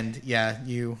 and yeah,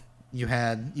 you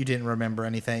didn't remember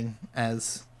anything,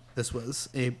 as this was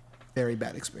a very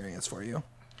bad experience for you.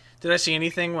 Did I see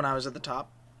anything when I was at the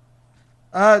top?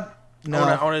 No.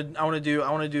 I want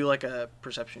to do like a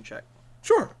perception check.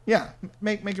 Sure. Yeah.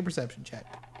 Make a perception check.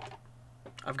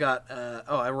 I've got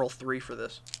I roll 3 for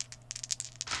this.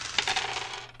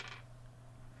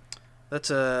 That's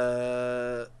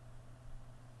a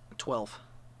 12.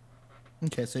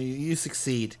 Okay, so you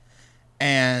succeed,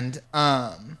 and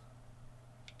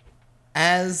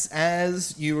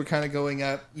as you were kind of going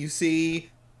up, you see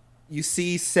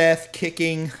Seth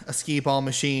kicking a skee ball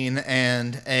machine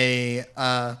and a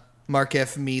Mark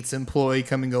F. Meats employee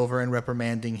coming over and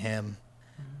reprimanding him.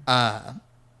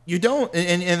 You don't,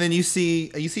 and then you see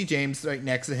James right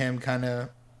next to him, kind of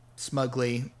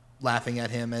smugly laughing at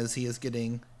him as he is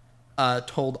getting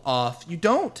told off. You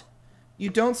don't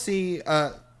see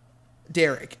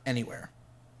Derek anywhere,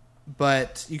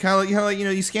 but you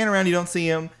you scan around, you don't see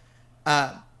him,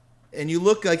 and you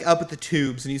look like up at the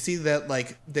tubes, and you see that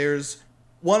like there's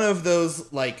one of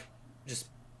those like just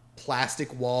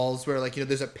plastic walls where like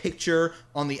there's a picture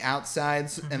on the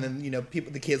outsides, and then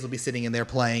the kids will be sitting in there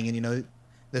playing, and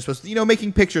they're supposed to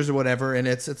making pictures or whatever, and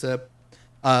it's a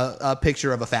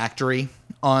picture of a factory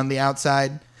on the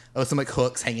outside. some like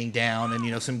hooks hanging down and,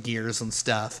 you know, some gears and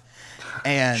stuff.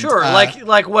 And Sure,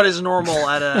 like what is normal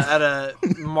at a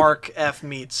Mark F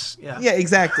meets. Yeah. Yeah,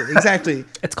 exactly.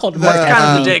 It's called The- Mark kind F.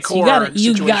 of the Meats. decor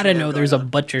You situation gotta we know have there's a going on.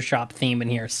 butcher shop theme in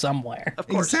here somewhere. Of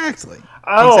course. Exactly.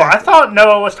 Oh, Exactly. I thought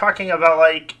Noah was talking about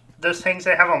like those things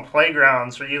they have on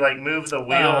playgrounds where you like move the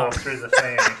wheel through the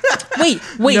thing.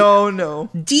 Wait. No.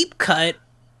 Deep cut.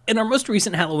 In our most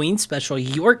recent Halloween special,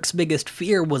 York's biggest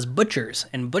fear was butchers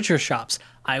and butcher shops.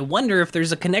 I wonder if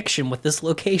there's a connection with this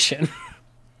location.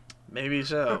 Maybe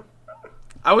so.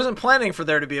 I wasn't planning for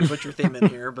there to be a butcher theme in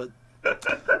here, but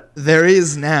There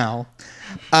is now.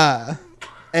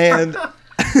 And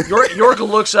York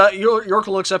looks up. York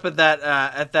looks up at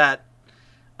that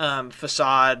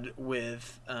facade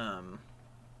with not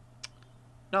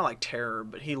like terror,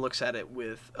 but he looks at it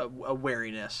with a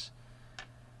wariness.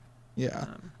 yeah.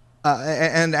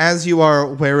 And as you are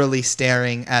warily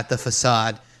staring at the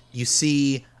facade, you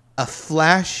see a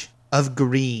flash of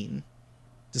green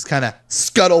just kind of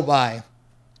scuttle by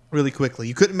really quickly.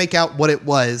 You couldn't make out what it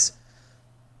was,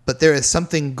 but there is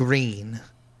something green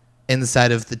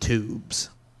inside of the tubes.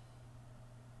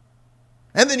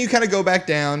 And then you kind of go back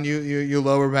down. You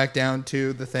lower back down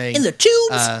to the thing. In the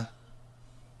tubes?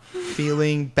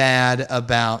 Feeling bad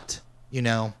about, you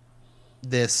know,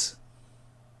 this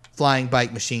flying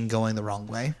bike machine going the wrong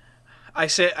way. I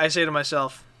say to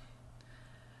myself,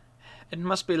 it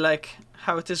must be like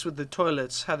how it is with the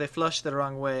toilets, how they flush the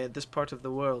wrong way at this part of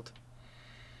the world.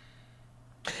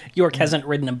 York hasn't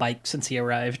ridden a bike since he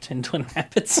arrived in Twin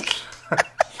Rapids.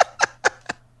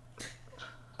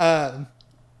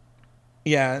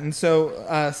 Yeah, and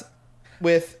so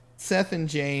with Seth and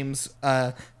James,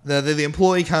 the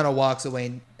employee kind of walks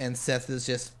away, and Seth is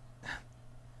just,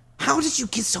 how did you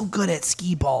get so good at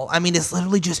skee ball? I mean, it's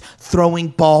literally just throwing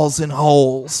balls in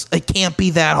holes. It can't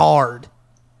be that hard.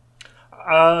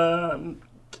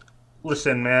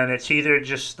 Listen, man, it's either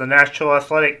just the natural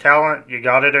athletic talent, you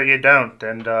got it or you don't,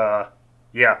 and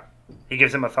yeah, he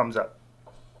gives him a thumbs up.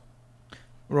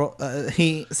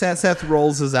 Seth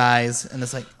rolls his eyes and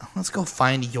is like, let's go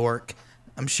find York.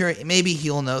 I'm sure maybe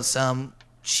he'll know some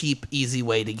cheap, easy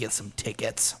way to get some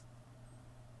tickets.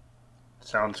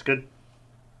 Sounds good.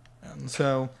 And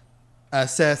so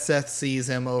Seth sees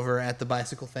him over at the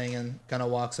bicycle thing and kind of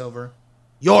walks over.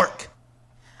 York,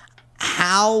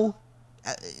 how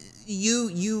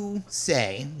you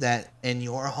say that in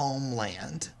your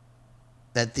homeland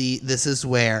that this is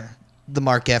where the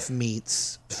Mark F.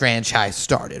 Meets franchise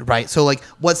started, right? So, like,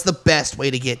 what's the best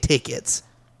way to get tickets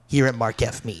here at Mark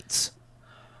F. Meets?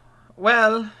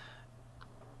 Well,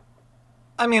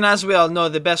 I mean, as we all know,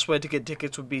 the best way to get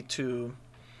tickets would be to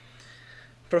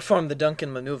perform the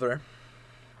Duncan maneuver,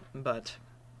 but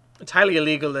it's highly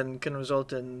illegal and can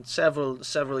result in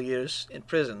several years in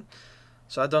prison.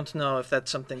 So I don't know if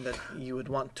that's something that you would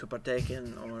want to partake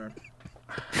in, or...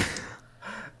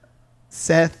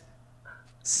 Seth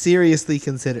seriously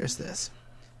considers this.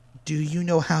 Do you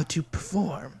know how to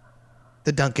perform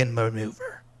the Duncan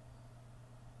maneuver?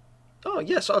 Oh,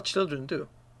 yes, all children do.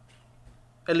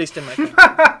 At least in my country.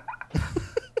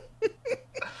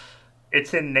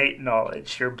 It's innate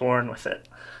knowledge. You're born with it.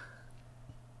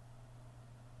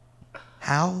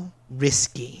 How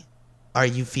risky are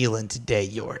you feeling today,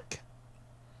 York?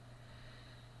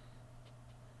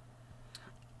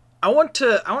 I want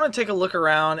to take a look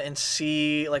around and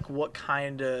see like what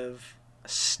kind of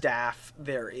staff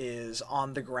there is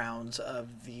on the grounds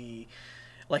of the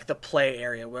play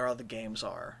area where all the games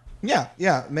are. Yeah.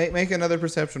 Make another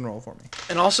perception roll for me.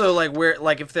 And also like where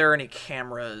if there are any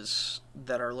cameras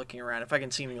that are looking around, if I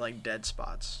can see any like dead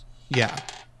spots. Yeah.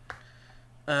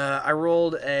 I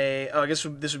rolled I guess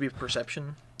this would be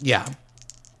perception. Yeah.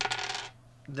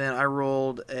 Then I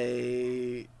rolled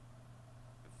a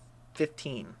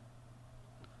 15.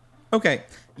 Okay.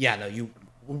 Yeah, no, you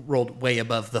rolled way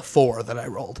above the 4 that I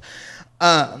rolled.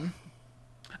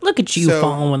 Look at you So-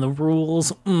 following the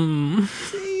rules.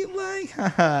 See, like,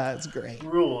 haha, it's great.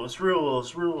 Rules.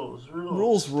 Rules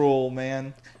rule,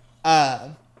 man.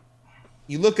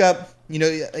 You look up, you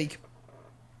know, like,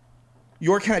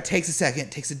 York kind of takes a second,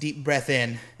 takes a deep breath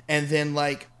in, and then,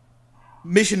 like,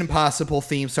 Mission Impossible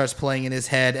theme starts playing in his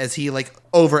head as he, like,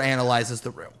 overanalyzes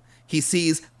the room. He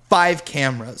sees 5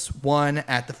 cameras, one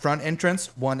at the front entrance,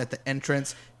 one at the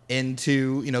entrance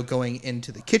into, you know, going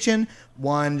into the kitchen,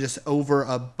 one just over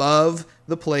above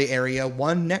the play area,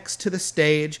 one next to the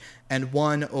stage, and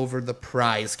one over the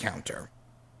prize counter.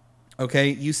 Okay,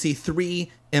 you see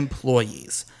 3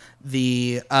 employees.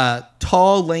 The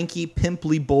tall, lanky,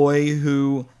 pimply boy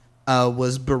who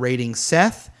was berating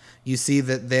Seth. You see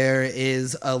that there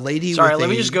is a lady. Sorry, with let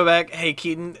me just go back. Hey,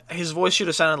 Keaton, his voice should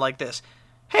have sounded like this.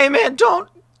 Hey, man, don't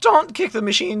kick the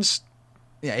machines.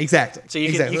 Yeah, exactly. So you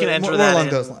exactly. can enter more that along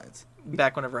in those lines.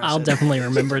 Back whenever I'll said definitely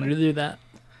remember to do that.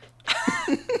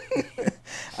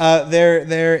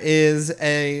 There is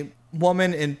a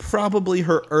woman in probably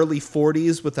her early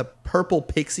 40s with a purple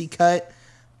pixie cut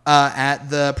at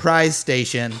the prize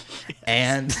station,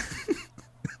 and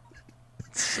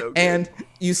so good. and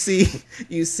you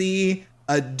see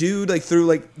a dude like through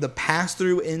like the pass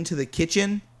through into the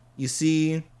kitchen. You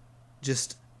see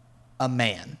just a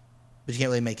man, but you can't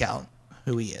really make out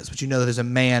who he is. But you know that there's a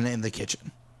man in the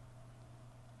kitchen.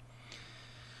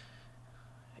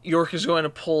 York is going to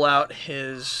pull out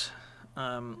his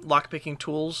lockpicking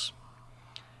tools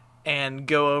and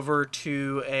go over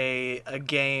to a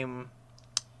game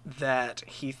that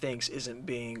he thinks isn't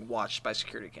being watched by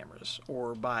security cameras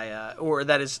or by or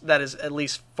that is at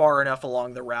least far enough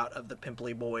along the route of the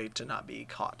pimply boy to not be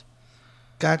caught.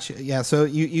 Gotcha. Yeah. So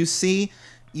you see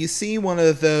one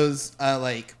of those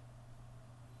like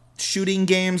shooting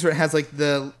games where it has like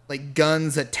the like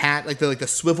guns attached, like the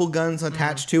swivel guns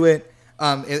attached to it.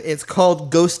 It's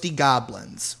called Ghosty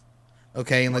Goblins.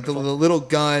 Okay, and like the little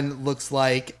gun looks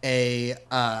like a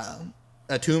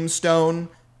tombstone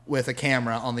with a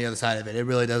camera on the other side of it. It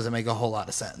really doesn't make a whole lot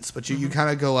of sense. But you kind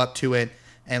of go up to it,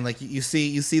 and like you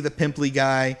see the pimply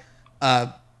guy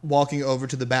walking over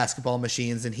to the basketball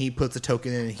machines, and he puts a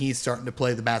token in, and he's starting to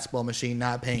play the basketball machine,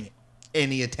 not paying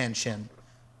any attention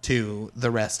to the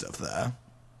rest of the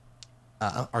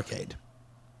arcade.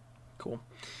 Cool.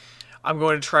 I'm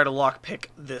going to try to lockpick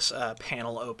this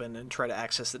panel open and try to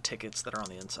access the tickets that are on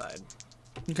the inside.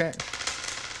 Okay.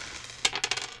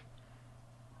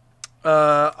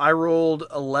 I rolled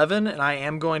 11, and I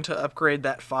am going to upgrade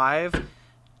that 5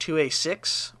 to a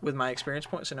 6 with my experience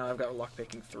point, so now I've got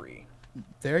lockpicking 3.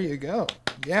 There you go.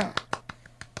 Yeah.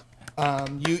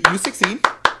 You succeed.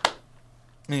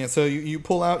 Yeah. So you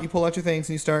pull out your things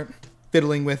and you start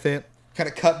fiddling with it. Kind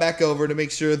of cut back over to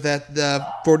make sure that the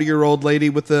 40-year-old lady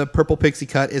with the purple pixie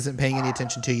cut isn't paying any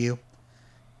attention to you.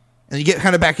 And you get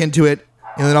kind of back into it,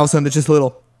 and then all of a sudden there's just a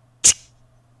little,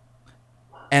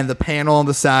 and the panel on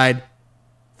the side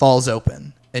falls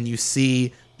open, and you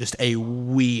see just a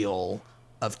wheel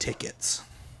of tickets.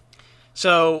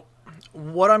 So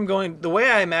the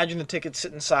way I imagine the tickets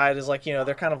sit inside is like,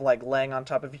 they're kind of like laying on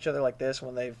top of each other like this.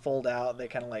 When they fold out, they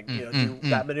kind of like, do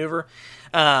that maneuver.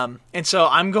 And so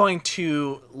I'm going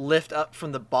to lift up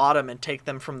from the bottom and take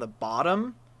them from the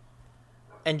bottom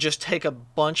and just take a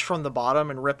bunch from the bottom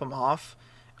and rip them off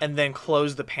and then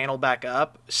close the panel back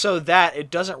up so that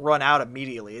it doesn't run out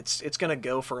immediately. It's going to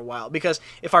go for a while, because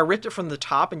if I ripped it from the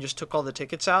top and just took all the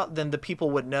tickets out, then the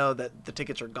people would know that the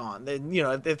tickets are gone. Then,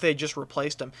 if they just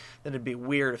replaced them, then it'd be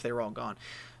weird if they were all gone.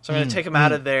 So I'm going to take them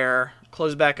out of there,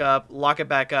 close it back up, lock it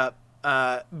back up.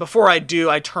 Before I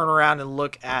do, I turn around and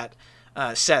look at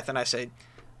Seth and I say,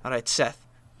 "All right, Seth,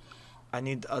 I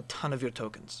need a ton of your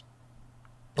tokens.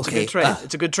 It's a good trade.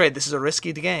 It's a good trade. This is a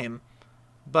risky game,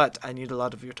 but I need a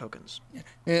lot of your tokens."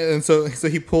 And so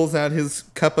he pulls out his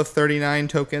cup of 39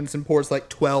 tokens and pours like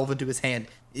 12 into his hand.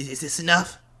 Is this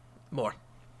enough? More.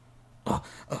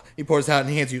 He pours out and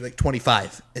he hands you like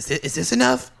 25. Is this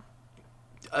enough?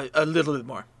 A little bit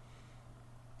more.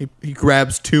 He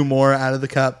grabs 2 more out of the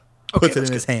cup, puts it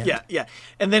in his hand. Yeah.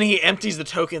 And then he empties the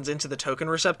tokens into the token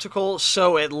receptacle,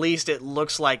 so at least it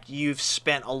looks like you've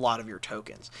spent a lot of your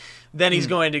tokens. Then he's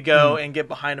going to go and get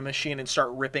behind a machine and start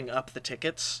ripping up the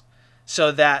tickets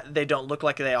so that they don't look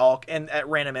like they all, and at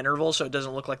random intervals, so it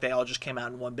doesn't look like they all just came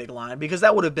out in one big line, because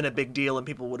that would have been a big deal and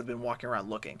people would have been walking around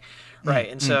looking. Right.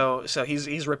 And so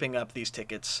he's ripping up these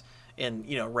tickets in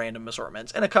random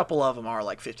assortments, and a couple of them are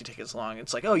like 50 tickets long.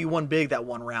 It's like, oh, you won big that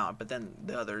one round, but then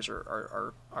the others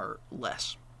are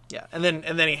less. Yeah. And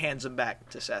then he hands them back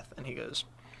to Seth and he goes,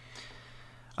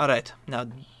 "All right, now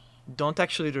don't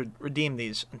actually redeem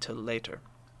these until later,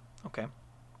 okay?"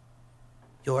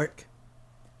 York,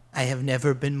 I have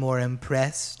never been more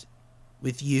impressed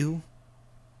with you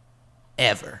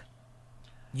ever.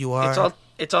 You are...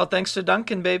 It's all thanks to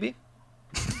Duncan, baby.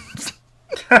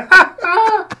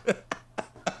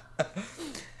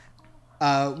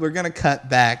 We're going to cut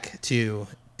back to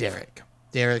Derek.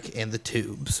 Derek in the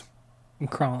tubes. I'm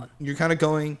crawling. You're kind of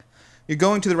going... You're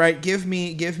going to the right. Give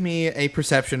me a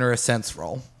perception or a sense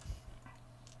roll.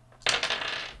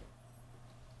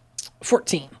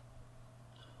 14.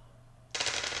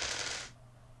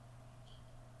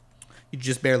 You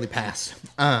just barely passed.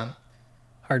 Hard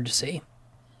to see.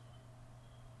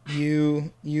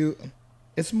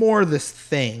 It's more this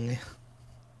thing.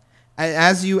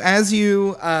 As you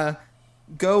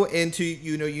go into,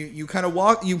 you kind of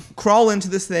walk, you crawl into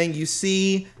this thing, you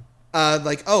see,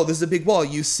 oh, this is a big wall.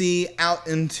 You see out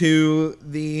into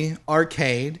the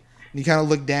arcade, and you kind of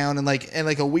look down, and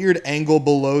a weird angle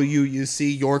below you, you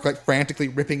see York, frantically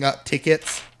ripping up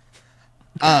tickets.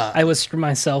 I whisper to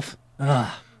myself,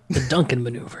 the Duncan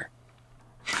maneuver.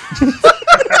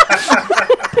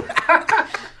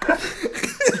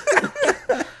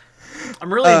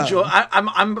 I'm really enjoying.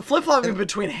 I'm flip flopping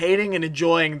between hating and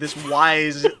enjoying this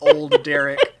wise old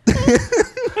Derek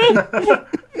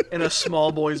in a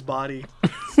small boy's body.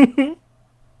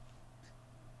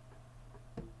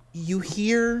 You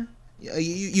hear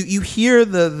you hear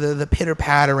the pitter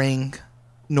pattering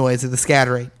noise of the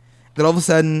scattering. Then all of a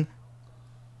sudden,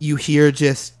 you hear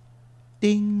just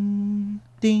ding,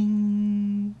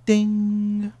 ding,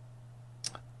 ding.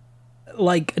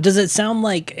 Does it sound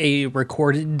like a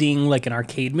recorded ding, like an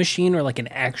arcade machine, or like an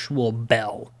actual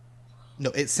bell? No,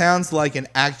 it sounds like an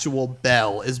actual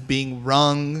bell is being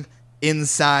rung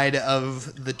inside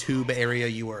of the tube area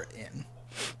you are in.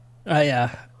 I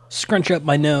scrunch up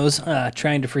my nose,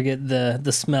 trying to forget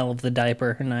the smell of the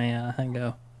diaper, and I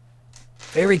go,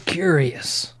 very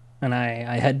curious. And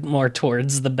I head more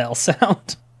towards the bell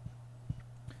sound.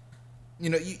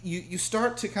 You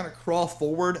start to kind of crawl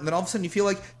forward, and then all of a sudden you feel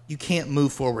like you can't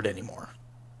move forward anymore.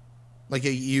 Like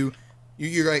you're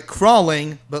like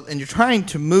crawling, and you're trying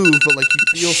to move, but like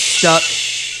you feel stuck.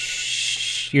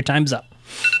 Your time's up.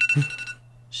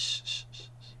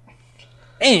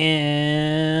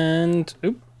 And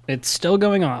it's still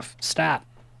going off. Stop.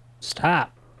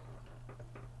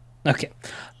 Okay.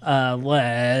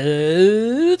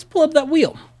 Let's pull up that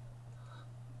wheel.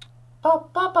 You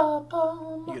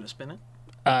gonna spin it?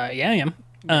 Yeah, I am.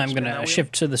 I'm going to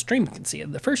shift to the stream. You can see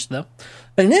it first, though.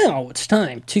 But now it's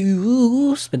time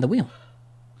to spin the wheel.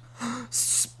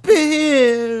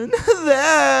 Spin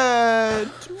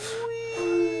that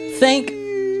wheel. Thank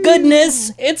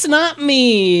goodness it's not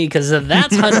me, because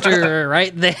that's Hunter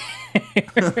right there.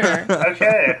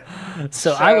 Okay.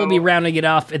 So I will be rounding it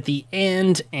off at the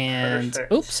end, and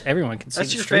Perfect. Oops, everyone can see That's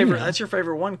the your stream favorite. now. That's your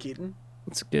favorite one, Keaton.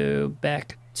 Let's go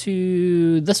back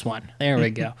to this one. There we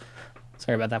go.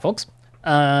 Sorry about that, folks.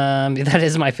 That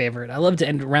is my favorite. I love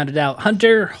to round it out.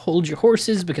 Hunter, hold your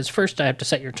horses, because first I have to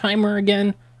set your timer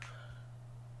again.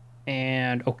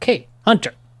 And okay,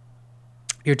 Hunter,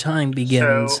 your time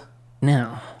begins So-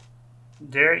 now.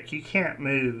 Derek, you can't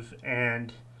move,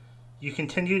 and you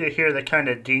continue to hear the kind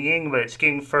of dinging, but it's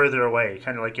getting further away,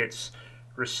 kind of like it's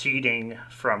receding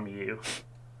from you.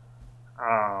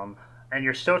 And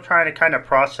you're still trying to kind of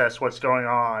process what's going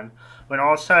on, when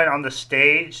all of a sudden on the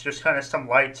stage, there's kind of some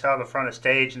lights out the front of the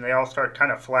stage, and they all start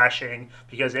kind of flashing,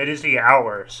 because it is the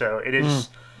hour, so it is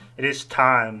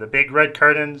time. The big red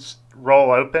curtains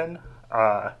roll open.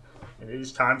 It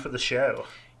is time for the show.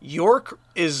 York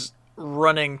is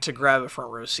running to grab a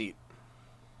front row seat.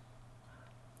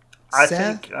 I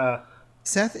Seth? think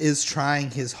Seth is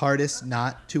trying his hardest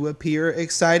not to appear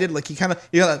excited. Like he kind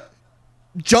of,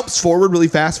 jumps forward really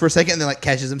fast for a second, and then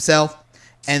catches himself,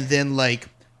 and then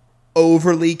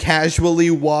overly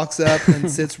casually walks up and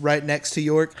sits right next to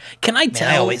York. Can I I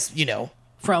tell always,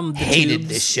 from the hated tubes?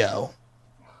 this show.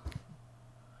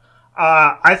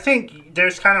 I think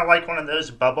there's kind of one of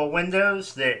those bubble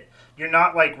windows that you're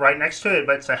not right next to it,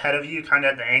 but it's ahead of you, kind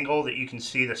of at the angle that you can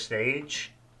see the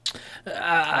stage.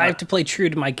 I have to play true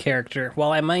to my character.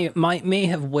 While I may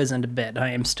have wizened a bit, I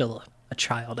am still a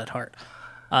child at heart.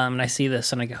 And I see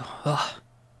this and I go, oh,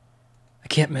 I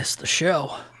can't miss the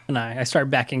show. And I start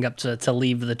backing up to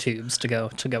leave the tubes to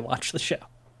go watch the show.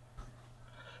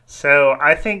 So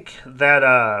I think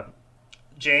that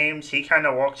James, he kind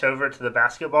of walks over to the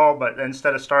basketball, but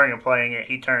instead of starting and playing it,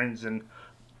 he turns and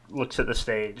looks at the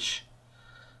stage.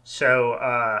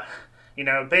 So,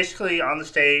 basically on the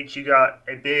stage, you got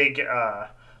a big,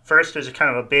 first there's a kind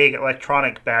of a big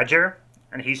electronic badger,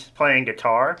 and he's playing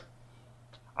guitar.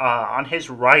 On his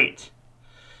right,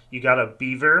 you got a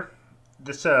beaver.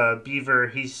 This beaver,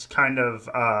 he's kind of,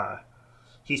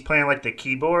 he's playing the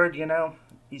keyboard,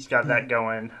 He's got that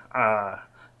going.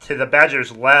 To the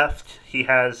badger's left, he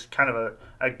has kind of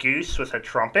a goose with a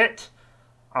trumpet.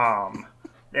 The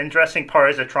interesting part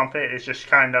is the trumpet is just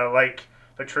kind of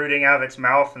protruding out of its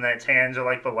mouth, and then its hands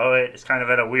are below it. It's kind of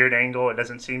at a weird angle. It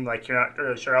doesn't seem like you're not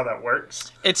really sure how that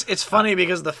works. It's funny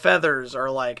because the feathers are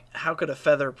how could a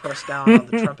feather press down on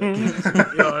the trumpet keys?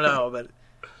 You don't know, but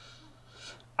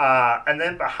And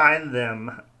then behind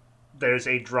them, there's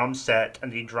a drum set,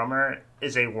 and the drummer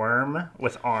is a worm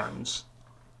with arms.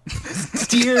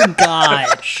 Dear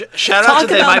God. shout out Talk to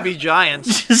They about- Might Be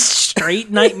Giants. Just straight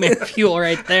nightmare fuel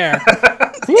right there.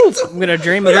 I'm gonna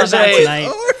dream about There's that a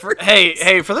tonight.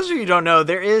 hey, for those of you who don't know,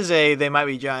 there is a They Might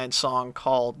Be Giants song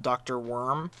called Dr.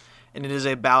 Worm, and it is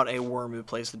about a worm who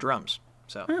plays the drums.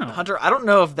 So, Hunter, I don't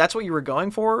know if that's what you were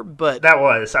going for, but I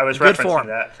was Good referencing form.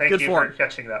 that. Thank Good you form. for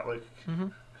catching that, Luke.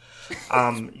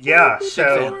 Yeah,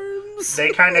 so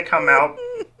they kind of come out,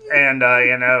 and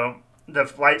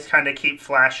the lights kind of keep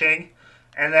flashing,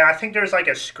 and then I think there's like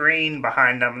a screen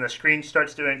behind them, and the screen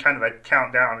starts doing kind of a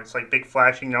countdown. It's like big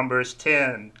flashing numbers: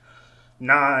 10,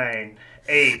 9,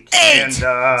 8, and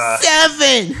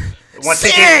 7. once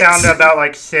it gets down to about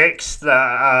like 6,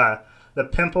 the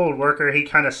pimpled worker, he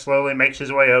kind of slowly makes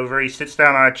his way over. He sits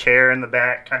down on a chair in the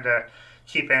back, kind of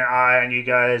keeping an eye on you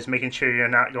guys, making sure you're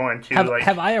not going too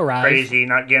Have I arrived? crazy,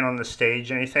 not getting on the stage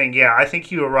or anything. Yeah, I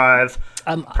think you arrive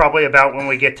probably about when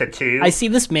we get to 2. I see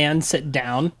this man sit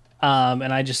down,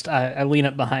 and I lean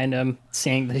up behind him,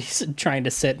 seeing that he's trying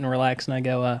to sit and relax, and I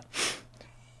go,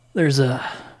 "There's a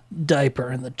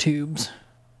diaper in the tubes."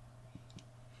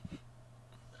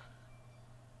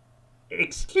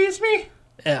 Excuse me?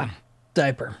 Yeah,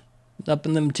 diaper up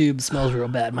in them tubes, smells real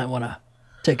bad. Might want to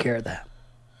take care of that.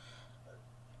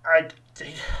 I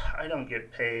don't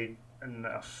get paid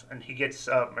enough. And he gets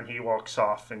up and he walks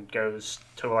off and goes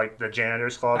to like the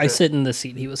janitor's closet. I sit in the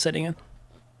seat he was sitting in.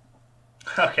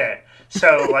 Okay.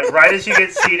 So like right as you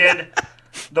get seated,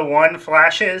 the one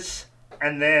flashes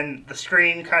and then the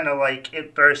screen kind of like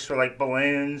it bursts with like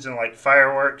balloons and like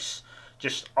fireworks,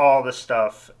 just all the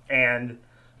stuff, and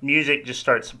music just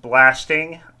starts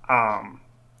blasting.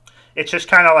 It's just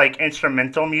kind of like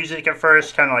instrumental music at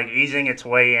first, kind of like easing its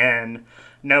way in.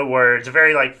 No words,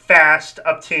 very like fast,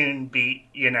 uptune beat,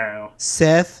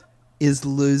 Seth is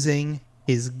losing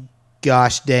his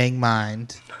gosh dang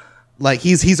mind. Like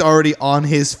he's already on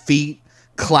his feet,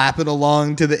 clapping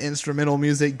along to the instrumental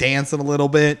music, dancing a little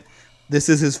bit. This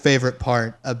is his favorite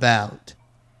part about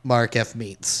Mark F.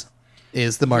 Meats,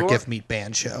 is the Mark F. Meat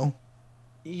Band show.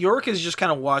 York is just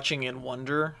kind of watching in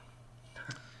wonder.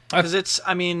 Because it's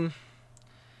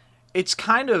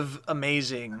kind of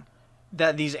amazing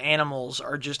that these animals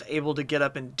are just able to get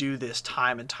up and do this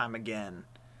time and time again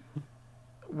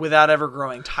without ever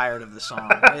growing tired of the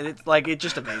song. It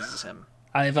just amazes him.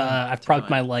 I've propped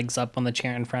my legs up on the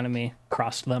chair in front of me,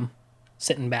 crossed them,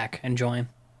 sitting back, enjoying.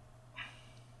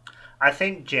 I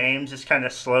think James is kind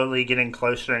of slowly getting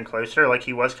closer and closer. Like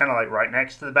he was kind of like right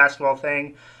next to the basketball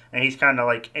thing, and he's kind of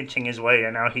like inching his way,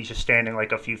 and now he's just standing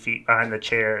like a few feet behind the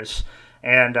chairs.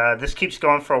 And this keeps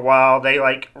going for a while. They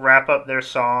like wrap up their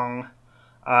song,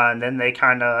 and then they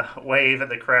kind of wave at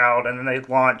the crowd, and then they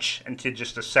launch into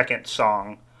just a second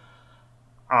song.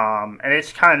 And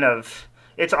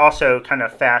it's also kind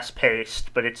of fast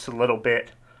paced, but it's a little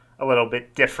bit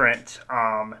different.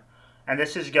 And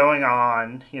this is going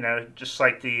on, just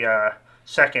like the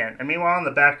second. And meanwhile, in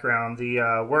the background,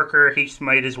 the worker, he's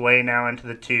made his way now into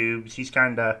the tubes. He's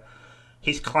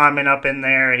climbing up in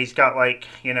there. He's got like,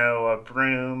 a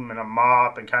broom and a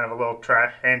mop and kind of a little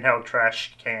handheld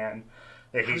trash can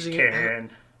that he's carrying.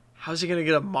 How's he going to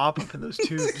get a mop up in those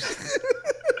tubes?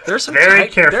 There's some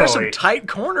tight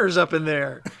corners up in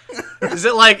there. Is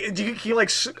it like, can you like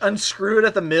unscrew it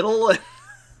at the middle?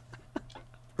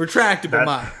 Retractable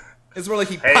mop. It's where like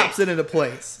he pops it into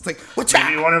place. It's like, what's that?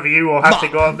 Maybe one of you will have to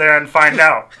go up there and find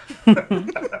out.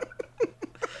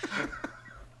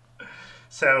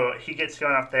 So he gets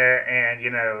going up there, and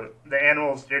the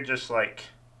animals, they're just like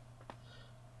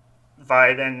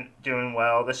vibing, doing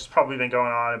well. This has probably been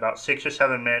going on about 6 or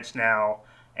 7 minutes now,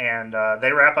 and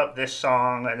they wrap up this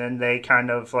song, and then they kind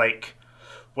of like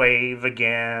wave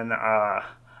again. I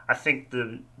think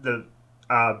the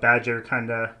badger kind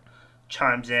of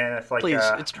chimes in. It's like Please,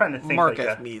 it's trying to think. Mark like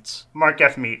F. Meats. Mark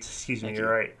F. Meats. Excuse me. You're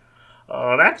right.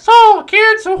 Oh, that's all,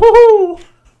 kids. Woo-hoo.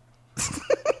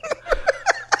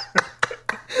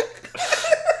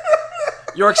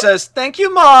 York says, "Thank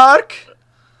you, Mark."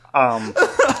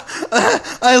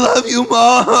 I love you,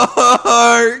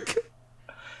 Mark.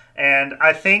 And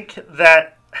I think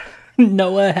that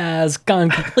Noah has gone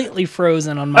completely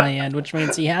frozen on my end, which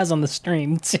means he has on the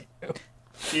stream too.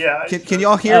 yeah. Can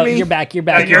y'all hear me? You're back. You're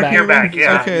You're back.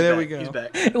 Yeah. Okay, there we go. He's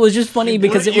back. It was just funny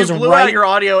because it was you blew right out your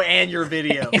audio and your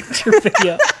video. your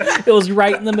video. It was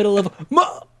right in the middle of.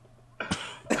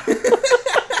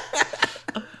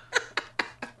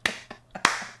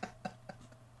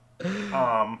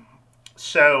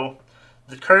 So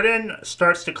the curtain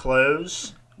starts to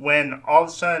close when all of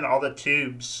a sudden all the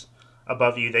tubes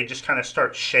above you, they just kind of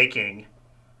start shaking.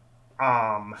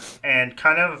 And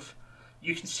kind of,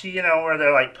 you can see, where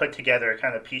they're like put together,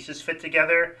 kind of pieces fit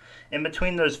together. In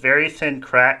between those very thin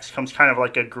cracks comes kind of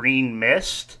like a green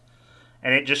mist,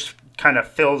 and it just kind of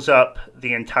fills up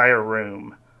the entire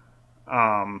room.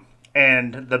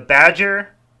 And the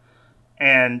badger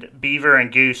and beaver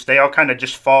and goose, they all kind of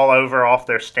just fall over off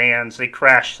their stands. They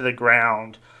crash to the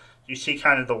ground. You see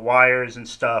kind of the wires and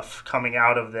stuff coming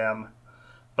out of them.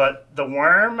 But the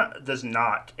worm does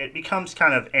not. It becomes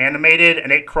kind of animated,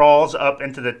 and it crawls up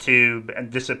into the tube and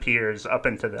disappears up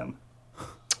into them.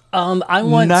 I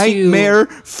want Nightmare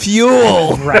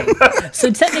fuel. Right.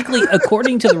 So technically,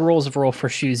 according to the rules of Roll for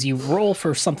Shoes, you roll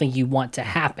for something you want to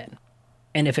happen.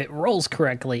 And if it rolls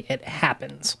correctly, it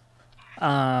happens.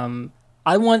 I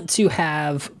want to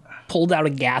have pulled out a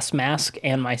gas mask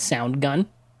and my sound gun,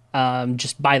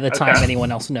 just by the time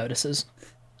anyone else notices.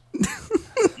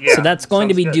 Yeah, so that's going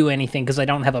to be good. do anything because I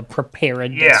don't have a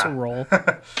preparedness roll.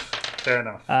 Fair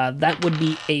enough. That would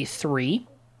be a 3.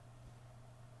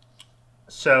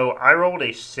 So I rolled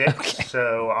a 6. Okay.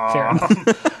 So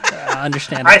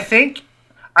Understand. I think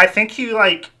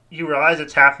you realize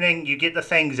it's happening. You get the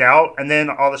things out, and then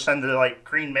all of a sudden the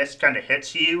green mist kind of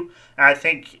hits you. And I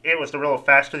think it was a little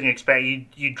faster than you expect.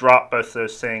 You drop both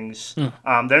those things. They're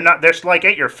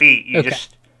at your feet. You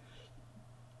just.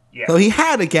 Yeah. So he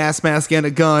had a gas mask and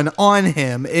a gun on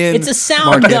him. It's a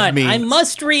sound Mark F. gun. Meats. I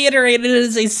must reiterate, it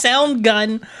is a sound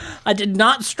gun. I did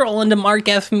not stroll into Mark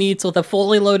F. Meats with a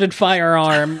fully loaded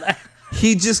firearm.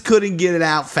 He just couldn't get it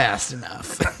out fast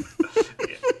enough.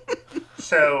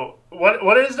 So,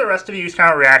 what is the rest of you's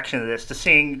kind of reaction to this? To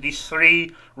seeing these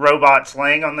 3 robots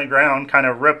laying on the ground, kind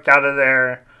of ripped out of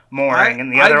their mooring,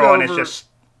 and the other one is just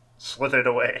slithered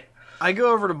away. I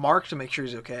go over to Mark to make sure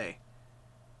he's okay.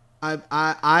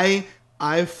 I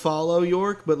follow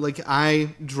York, but I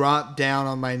drop down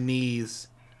on my knees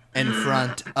in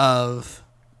front of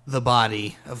the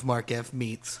body of Mark F.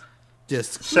 Meats.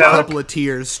 Just a couple of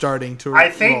tears starting to roll. I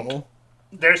think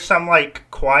there's some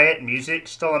quiet music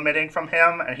still emitting from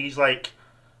him, and he's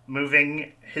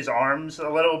moving his arms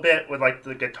a little bit with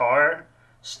the guitar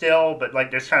still, but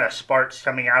there's kind of sparks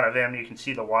coming out of him. You can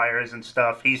see the wires and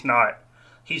stuff. He's not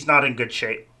in good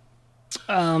shape.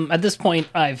 At this point,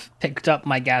 I've picked up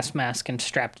my gas mask and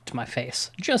strapped it to my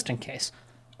face, just in case.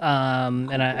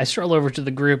 And I stroll over to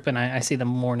the group, and I see them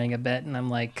mourning a bit, and I'm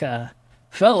like,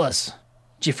 fellas,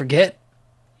 did you forget?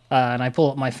 And I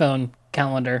pull up my phone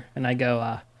calendar, and I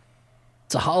go,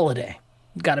 it's a holiday.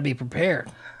 Gotta be prepared.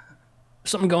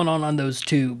 Something going on those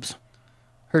tubes.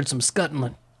 Heard some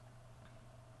scuttling.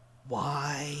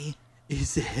 Why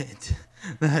is it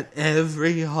that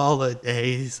every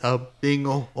holiday something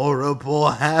horrible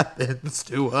happens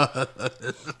to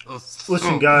us?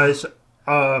 Listen, guys,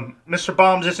 Mr.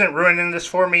 Bombs isn't ruining this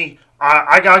for me.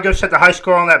 I gotta go set the high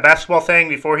score on that basketball thing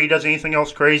before he does anything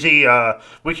else crazy.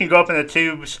 We can go up in the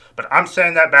tubes, but I'm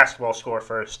setting that basketball score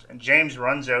first. And James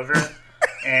runs over,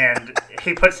 and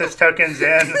he puts his tokens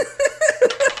in.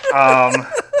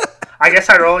 I guess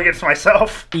I roll against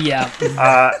myself. Yeah.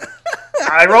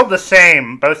 I rolled the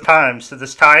same both times. Did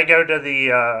this tie go to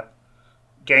the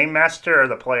game master or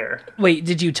the player? Wait,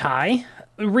 did you tie?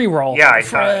 Reroll. Yeah, I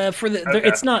tied. Okay.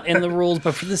 It's not in the rules,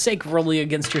 but for the sake of rolling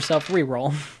against yourself,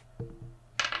 reroll.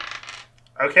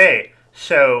 Okay,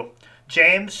 so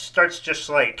James starts just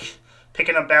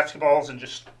picking up basketballs and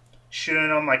just shooting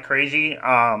them like crazy.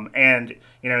 And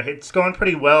it's going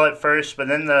pretty well at first, but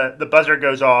then the buzzer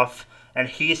goes off, and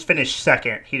he's finished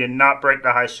second. He did not break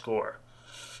the high score.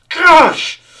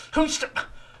 Gosh,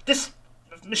 this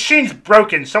machine's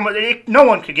broken. No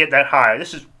one could get that high.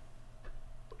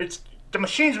 The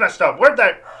machine's messed up. Where'd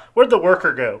the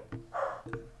worker go?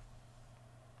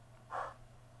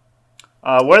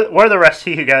 What are the rest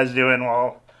of you guys doing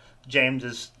while James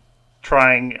is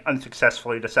trying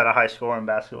unsuccessfully to set a high score in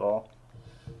basketball?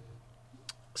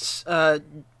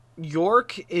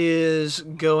 York is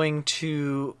going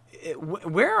to...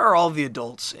 Where are all the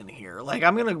adults in here?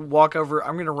 I'm going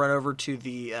to run over to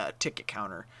the ticket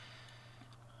counter.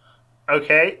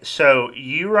 Okay, so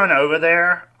you run over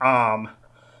there,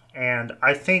 and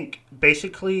I think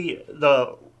basically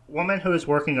the woman who is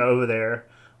working over there,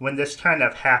 when this kind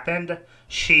of happened,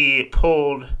 she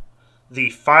pulled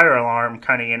the fire alarm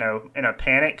kind of, in a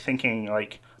panic, thinking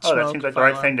that seems like the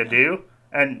right thing to do,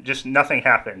 and just nothing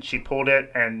happened. She pulled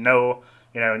it, and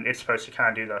it's supposed to kind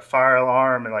of do the fire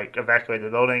alarm and evacuate the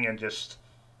building, and just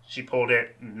she pulled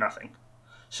it, nothing.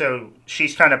 So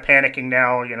she's kind of panicking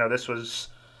now.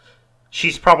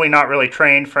 She's probably not really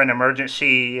trained for an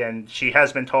emergency, and she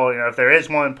has been told, if there is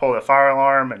one, pull the fire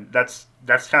alarm, and that's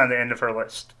kind of the end of her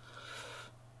list.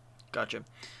 Gotcha.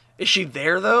 Is she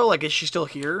there though? Is she still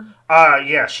here?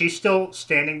 Yeah, she's still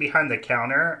standing behind the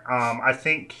counter. I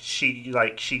think she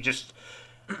just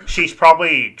she's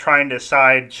probably trying to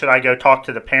decide, should I go talk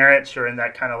to the parents or in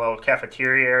that kind of little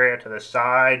cafeteria area to the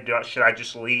side? Should I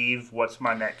just leave? What's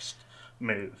my next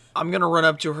move? I'm going to run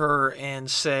up to her and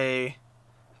say,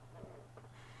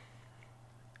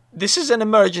 "This is an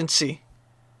emergency.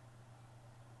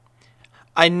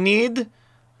 I need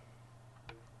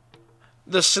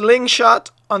the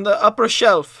slingshot on the upper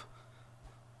shelf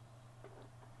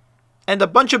and a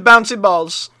bunch of bouncy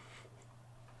balls."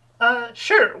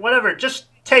 Sure, whatever. Just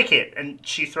take it. And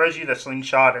she throws you the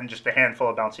slingshot and just a handful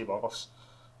of bouncy balls.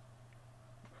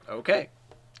 Okay,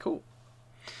 cool.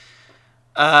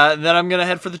 Then I'm going to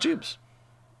head for the tubes.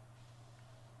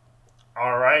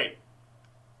 All right.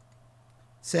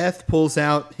 Seth pulls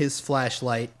out his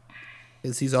flashlight,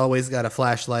 because he's always got a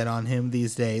flashlight on him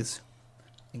these days,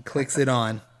 and clicks it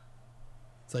on.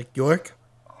 It's like, York,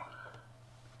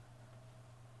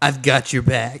 I've got your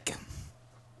back.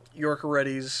 York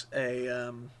readies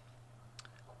a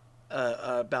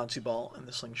bouncy ball and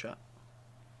the slingshot.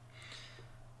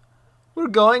 We're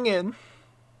going in.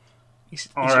 He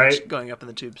starts right. going up in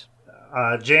the tubes.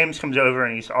 James comes over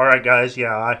and he's, all right, guys,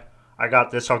 yeah, I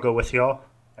got this. I'll go with y'all.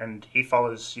 And he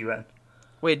follows you in.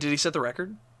 Wait, did he set the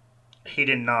record? He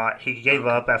did not. He gave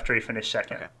up after he finished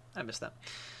second. Okay, I missed that.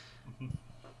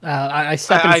 I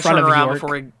step in I front turn of around York,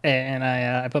 before he... and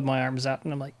I put my arms out,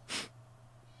 and I'm like,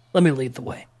 let me lead the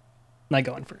way. And I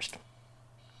go in first.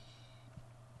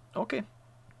 Okay.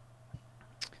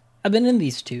 I've been in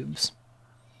these tubes.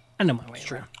 I know my way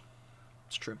around.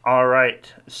 It's true. All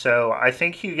right. So I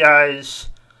think you guys,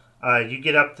 you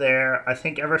get up there. I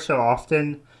think ever so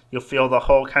often you'll feel the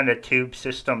whole kind of tube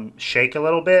system shake a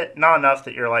little bit. Not enough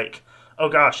that you're like, oh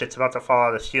gosh, it's about to fall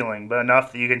out of the ceiling, but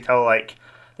enough that you can tell, like,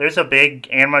 there's a big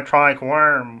animatronic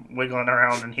worm wiggling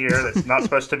around in here that's not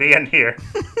supposed to be in here.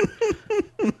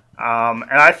 And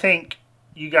I think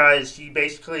you guys, you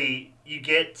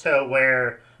get to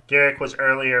where Derek was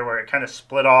earlier, where it kind of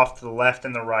split off to the left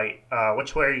and the right.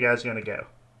 Which way are you guys going to go?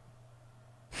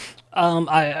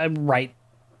 I'm right.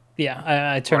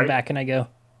 Yeah, I turn Right? back and I go,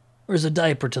 where's a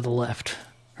diaper to the left?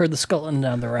 Heard the skeleton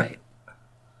down the right.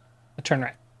 I turn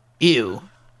right. Ew.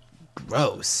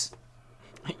 Gross.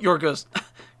 York goes,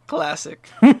 classic.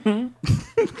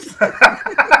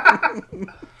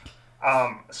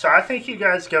 So I think you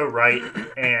guys go right,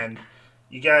 and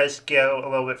you guys go a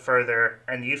little bit further,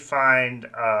 and you find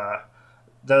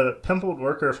the pimpled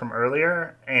worker from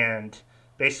earlier, and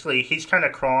basically he's kind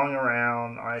of crawling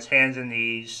around on his hands and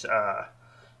knees,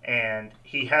 and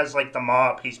he has like the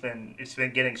mop. It's been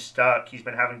getting stuck. He's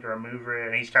been having to remove it,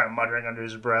 and he's kind of muttering under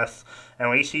his breath. And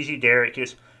when he sees you, Derek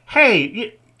goes,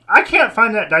 "Hey, I can't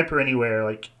find that diaper anywhere.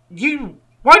 Like you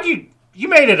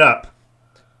made it up."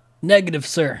 Negative,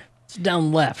 sir. It's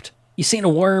down left. You seen a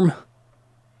worm?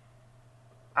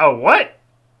 Oh, what?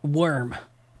 Worm.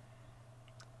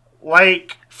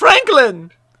 Like,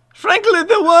 Franklin! Franklin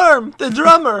the worm, the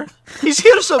drummer. He's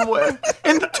here somewhere,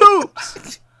 in the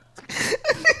tubes.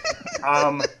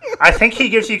 I think he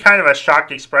gives you kind of a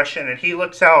shocked expression, and he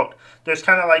looks out. There's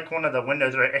kind of like one of the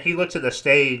windows, right? And he looks at the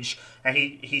stage, and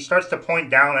he starts to point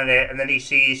down at it, and then he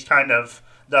sees kind of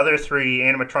the other three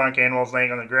animatronic animals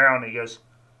laying on the ground, and he goes,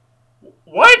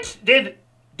 "What? Did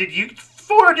you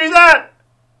four do that?"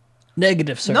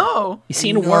 Negative, sir. No. You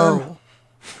seen a worm?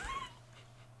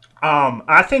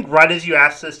 I think right as you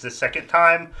ask this the second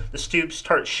time, the tube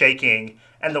starts shaking,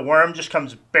 and the worm just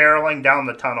comes barreling down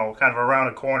the tunnel, kind of around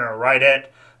a corner, right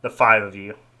at the five of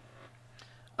you.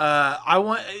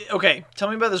 Okay, tell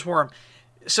me about this worm.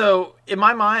 So, in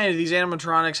my mind, these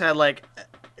animatronics had, like,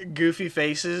 goofy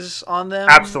faces on them.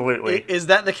 Absolutely. Is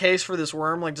that the case for this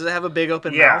worm? Like, does it have a big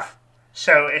open Yeah. mouth?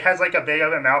 So it has like a big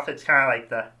open mouth. It's kind of like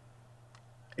the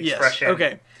expression. Yes.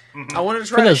 Okay. Mm-hmm. I want to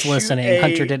try For those to listening,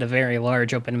 Hunter did a very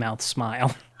large open mouth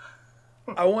smile.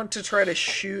 I want to try to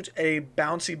shoot a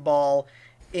bouncy ball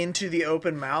into the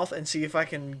open mouth and see if I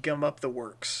can gum up the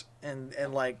works and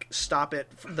like stop it,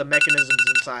 the mechanisms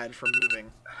inside from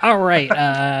moving. All right.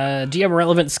 Do you have a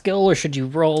relevant skill, or should you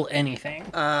roll anything?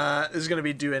 This is gonna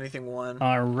be do anything one,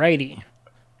 Alrighty.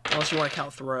 unless you want to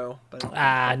count throw. But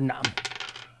No.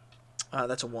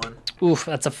 that's a 1. Oof,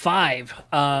 that's a 5.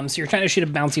 So you're trying to shoot a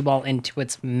bouncy ball into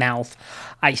its mouth.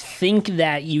 I think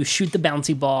that you shoot the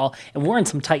bouncy ball, and we're in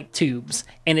some tight tubes,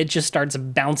 and it just starts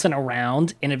bouncing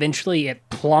around, and eventually it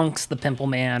plonks the pimple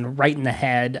man right in the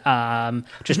head,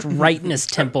 just right in his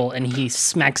temple, and he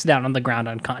smacks down on the ground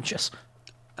unconscious.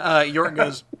 York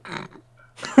goes,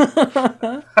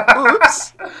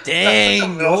 Oops.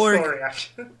 Dang, Little York. story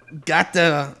action. Got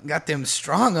them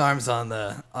strong arms on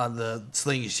the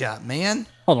slingshot, man.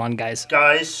 Hold on, guys.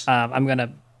 Guys, I'm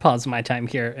gonna pause my time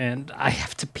here, and I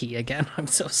have to pee again. I'm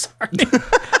so sorry.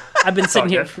 I've been sitting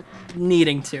here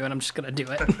needing to, and I'm just gonna do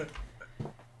it.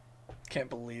 Can't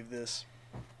believe this.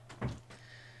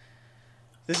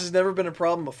 This has never been a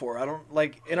problem before. I don't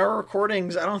like in our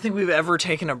recordings. I don't think we've ever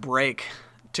taken a break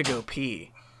to go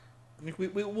pee.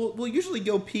 We'll usually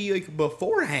go pee like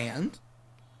beforehand,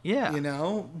 Yeah. you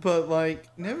know, but like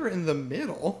never in the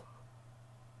middle.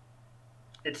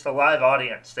 It's the live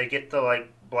audience. They get the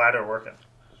like bladder working.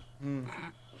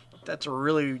 That's a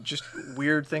really just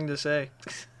weird thing to say.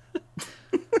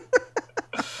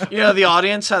 You know, the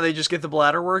audience, how they just get the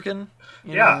bladder working?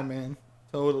 Yeah. Man,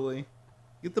 totally.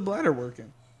 Get the bladder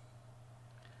working.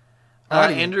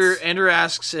 Andrew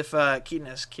asks if Keaton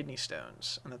has kidney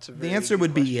stones, and that's a very The answer good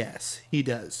would be question. yes, he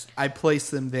does. I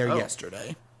placed them there Oh.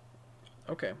 yesterday.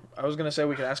 Okay, I was gonna say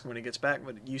we could ask him when he gets back,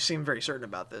 but you seem very certain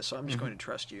about this, so I'm just going to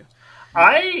trust you.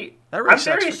 That really I'm sucks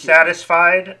very for Keaton.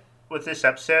 satisfied with this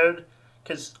episode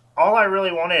because all I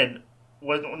really wanted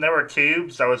was when there were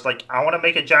tubes. I was like, I want to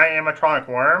make a giant animatronic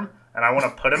worm and I want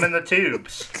to put him in the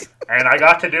tubes, and I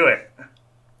got to do it.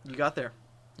 You got there.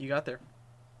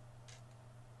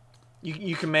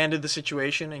 You commanded the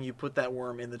situation, and you put that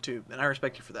worm in the tube, and I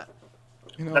respect you for that.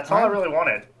 You know, That's all I really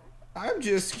wanted. I'm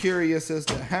just curious as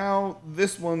to how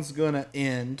this one's gonna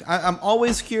end. I'm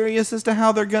always curious as to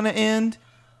how they're gonna end,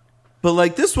 but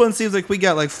like this one seems like we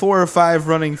got like 4 or 5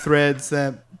 running threads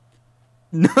that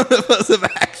none of us have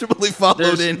actually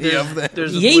followed any of them.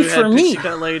 There's the Yay blue-head for me. pixie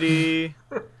cut lady.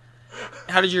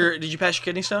 How did you pass your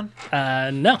kidney stone?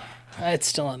 No, it's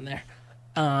still in there.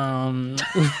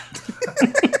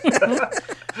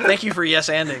 Thank you for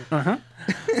yes-anding.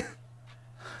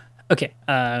 Okay,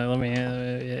 let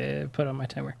me put on my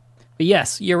timer. But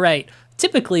yes, you're right.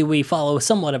 Typically, we follow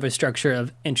somewhat of a structure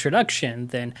of introduction,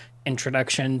 then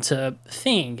introduction to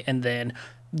thing, and then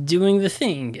doing the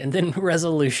thing, and then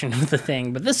resolution of the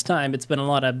thing. But this time, it's been a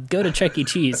lot of go to Chuck E.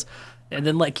 Cheese, and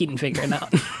then let Keaton figure it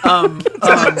out.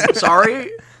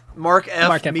 Sorry, Mark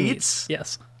F. Meets.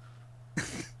 Yes.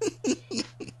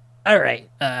 All right,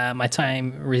 my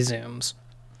time resumes.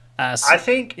 I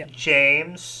think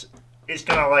James is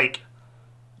gonna like.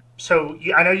 So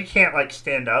I know you can't like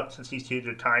stand up since these tubes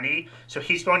are tiny. So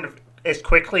he's going to, as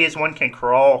quickly as one can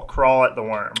crawl at the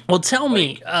worm. Well, tell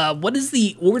me, what is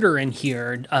the order in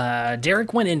here?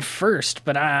 Derek went in first,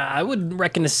 but I would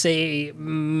reckon to say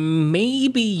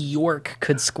maybe York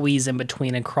could squeeze in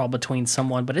between and crawl between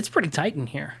someone, but it's pretty tight in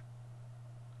here.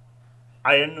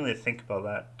 I didn't really think about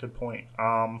that. Good point.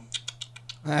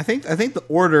 I think the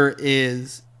order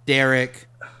is Derek,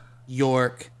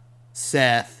 York,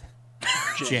 Seth,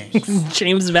 James.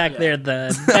 James back there at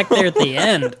the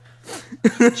end.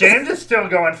 James is still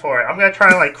going for it. I'm gonna try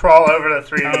and like crawl over the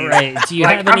 3D. All right. Do you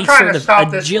Like, have I'm any trying sort to of stop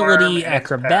this worm in agility, its path.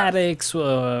 acrobatics,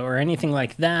 or anything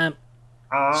like that?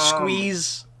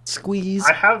 Squeeze. Squeeze.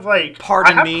 I have like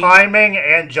Pardon I have me. climbing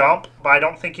and jump, but I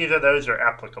don't think either of those are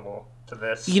applicable to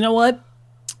this. You know what?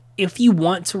 If you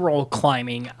want to roll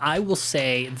climbing, I will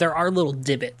say there are little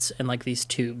divots in like these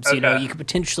tubes. You know, Okay. you could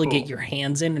potentially get your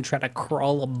hands in and try to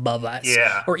crawl above us.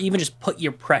 Yeah. Or even just put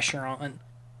your pressure on.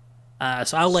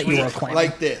 So I'll let you roll climbing.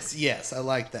 Like this. Yes, I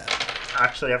like that.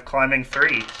 Actually, I have climbing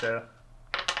 3, so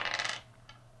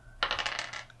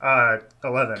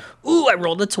 11. Ooh, I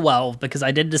rolled a 12 because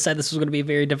I did decide this was going to be a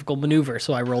very difficult maneuver,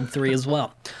 so I rolled 3 as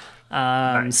well.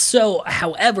 So,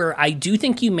 however, I do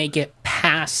think you make it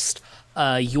past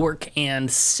York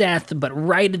and Seth, but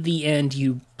right at the end,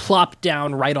 you plop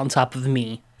down right on top of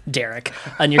me, Derek,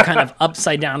 and you're kind of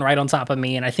upside down right on top of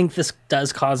me, and I think this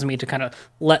does cause me to kind of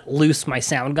let loose my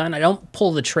sound gun. I don't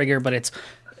pull the trigger, but it's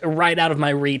right out of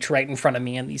my reach, right in front of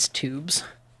me in these tubes.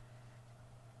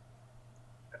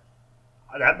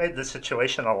 That made the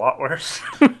situation a lot worse.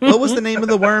 What was the name of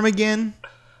the worm again?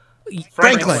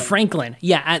 Franklin.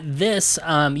 Yeah, at this,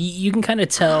 you can kind of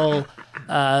tell.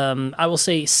 I will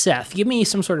say, Seth, give me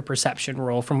some sort of perception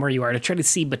roll from where you are to try to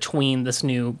see between this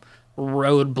new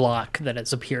roadblock that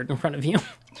has appeared in front of you.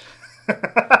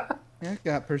 I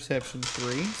got perception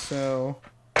 3, so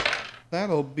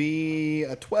that'll be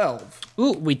a 12.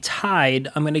 Ooh, we tied.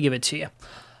 I'm going to give it to you.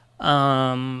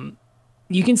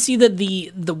 You can see that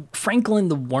the Franklin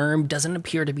the worm doesn't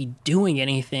appear to be doing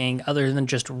anything other than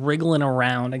just wriggling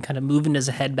around and kind of moving his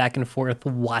head back and forth,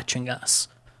 watching us.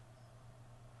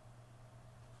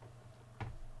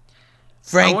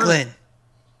 Franklin,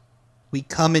 we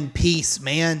come in peace,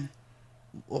 man.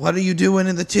 What are you doing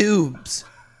in the tubes?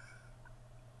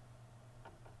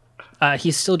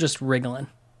 He's still just wriggling.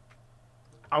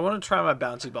 I want to try my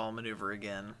bouncy ball maneuver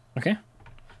again. Okay.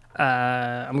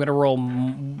 I'm going to roll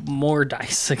more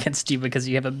dice against you because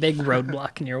you have a big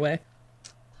roadblock in your way.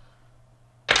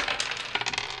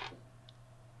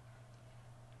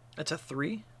 That's a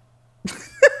 3?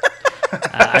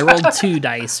 I rolled 2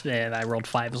 dice, and I rolled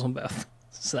 5s on both.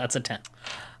 So that's a 10.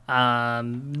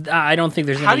 I don't think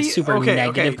there's any super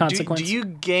negative consequence. Do you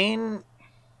gain...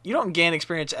 You don't gain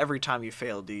experience every time you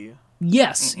fail, do you?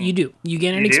 Yes, you do. You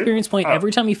gain an experience point. Oh.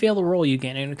 Every time you fail the roll, you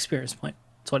gain an experience point.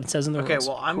 That's what it says in the rules. Okay,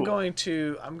 well, I'm going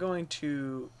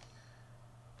to...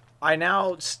 I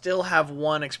now still have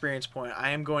 1 experience point.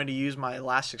 I am going to use my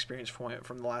last experience point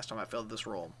from the last time I failed this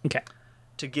roll Okay.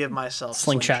 to give myself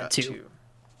Slingshot Slingshot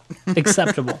 2.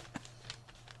 Acceptable. All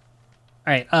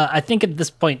right. I think at this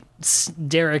point,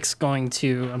 Derek's going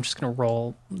to... I'm just going to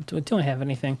roll... Do I have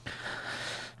anything?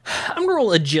 I'm going to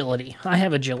roll agility. I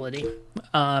have agility.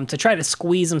 To try to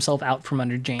squeeze himself out from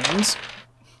under James.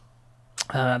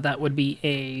 That would be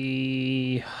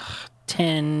a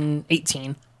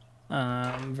 18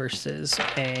 versus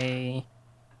a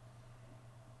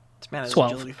This man has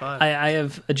 12. agility 5. I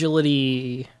have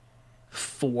agility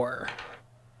 4.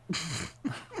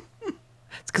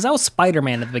 It's because I was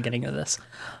Spider-Man at the beginning of this.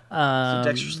 He's a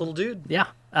dexterous little dude. Yeah.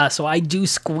 So I do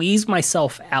squeeze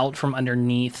myself out from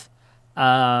underneath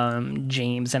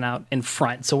James and out in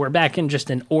front. So we're back in just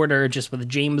an order, just with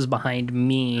James behind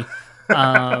me.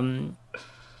 And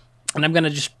I'm going to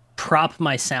just prop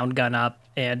my sound gun up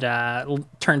and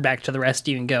turn back to the rest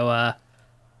of you and go,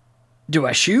 do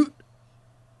I shoot?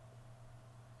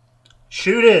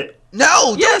 Shoot it.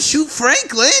 No, Yes! don't shoot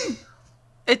Franklin.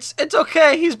 It's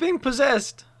okay. He's being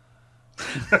possessed.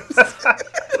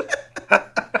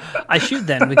 I shoot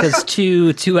then because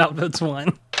two outvotes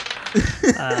 1.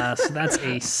 So that's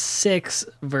a 6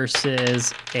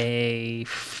 versus a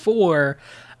 4.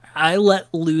 I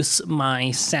let loose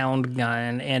my sound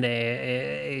gun, and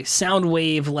a sound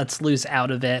wave lets loose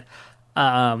out of it.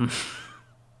 And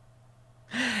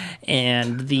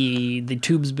the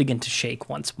tubes begin to shake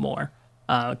once more,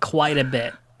 quite a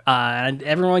bit. And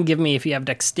everyone give me, if you have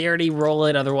dexterity, roll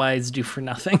it. Otherwise, do for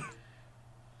nothing.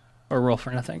 Or roll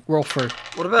for nothing. Roll for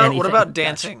What about anything.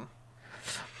 dancing?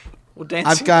 Well,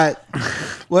 dancing. I've got.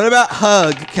 What about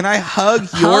hug? Can I hug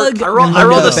Hug? your? I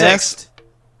rolled a 6. best?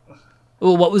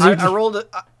 Oh, what was your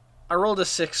I rolled a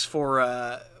 6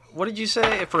 for what did you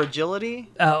say for agility?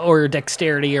 or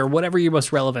dexterity or whatever your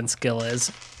most relevant skill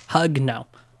is? Hug, no.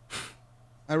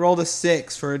 I rolled a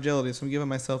 6 for agility, so I'm giving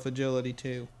myself agility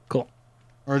 2. Cool.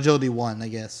 Or agility 1, I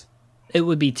guess. It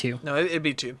would be 2. No, it'd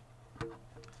be 2.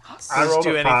 I rolled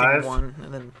do a anything 5. 1,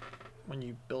 and then when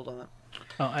you build on it.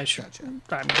 Oh, I sure. Gotcha.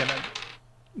 I'm gonna.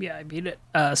 Yeah, I beat it.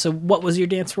 So, what was your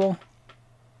dance roll?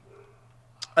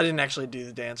 I didn't actually do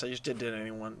the dance. I just did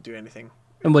anyone do anything.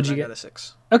 And what'd you I get? got a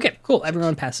 6. Okay, cool.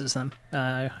 Everyone passes them.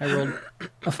 I rolled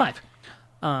a 5,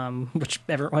 which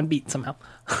everyone beat somehow.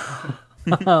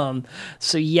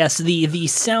 So yes, the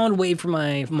sound wave from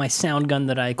my sound gun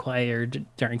that I acquired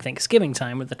during Thanksgiving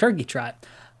time with the turkey trot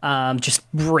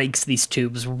just breaks these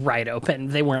tubes right open.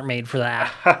 They weren't made for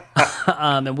that.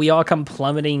 And we all come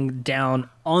plummeting down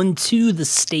onto the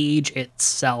stage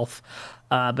itself.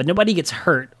 But nobody gets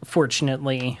hurt,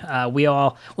 fortunately.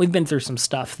 We've been through some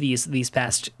stuff these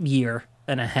past year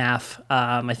and a half.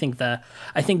 I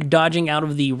think dodging out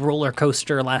of the roller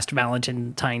coaster last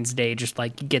Valentine's Day just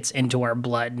like gets into our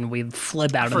blood, and we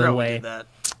flip out of the Forgot we way. did that.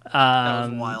 That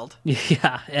was wild.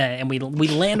 Yeah, and we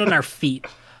land on our feet.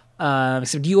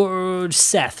 Except you're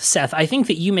Seth. Seth, I think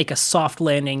that you make a soft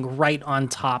landing right on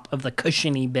top of the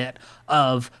cushiony bit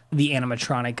of the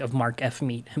animatronic of Mark F.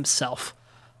 Meat himself.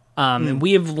 And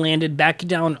we have landed back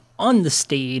down on the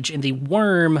stage, and the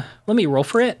worm... Let me roll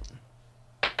for it.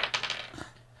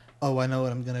 Oh, I know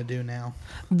what I'm going to do now.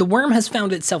 The worm has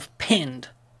found itself pinned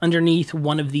underneath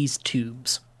one of these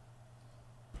tubes.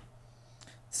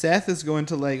 Seth is going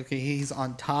to okay, he's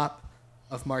on top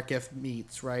of Mark F.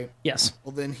 Meats, right? Yes.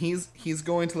 Well, then he's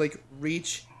going to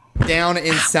reach down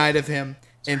inside of him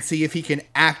and see if he can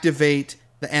activate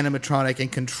the animatronic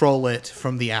and control it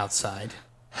from the outside.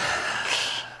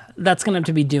 That's going to have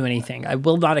to be do anything. I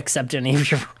will not accept any of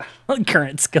your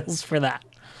current skills for that.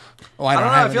 Oh, I don't know.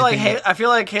 have I feel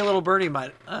like Hey Little Birdie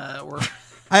might work.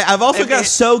 I've also got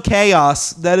So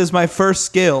Chaos. That is my first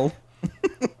skill.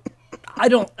 I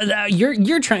don't...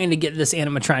 you're trying to get this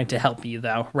animatronic to help you,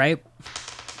 though, right?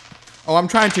 Oh, I'm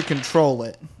trying to control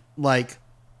it.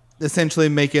 Essentially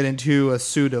make it into a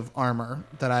suit of armor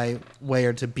that I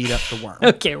wear to beat up the worm.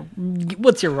 Okay,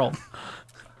 what's your roll?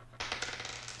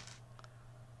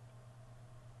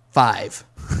 5.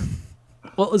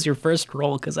 What was your first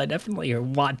roll? Because I definitely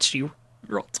watched you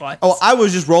roll twice. Oh, I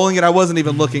was just rolling it. I wasn't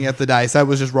even looking at the dice. I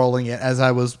was just rolling it as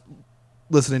I was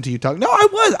listening to you talk. No, I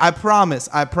was. I promise.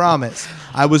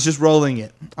 I was just rolling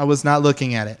it. I was not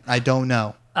looking at it. I don't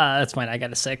know. That's fine. I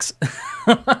got a 6.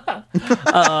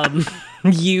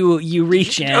 You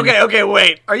reach in. Okay,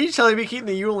 wait. Are you telling me, Keaton,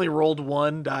 that you only rolled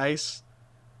 1 dice?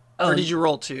 Or did you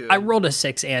roll 2? I rolled a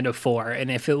 6 and a 4, and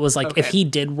if it was like if he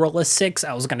did roll a 6,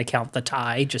 I was going to count the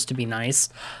tie just to be nice.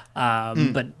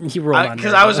 But he rolled under.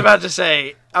 Because I was about to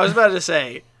say.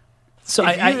 So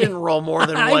if you didn't roll more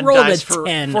than I 1 rolled dice a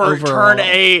 10 overall.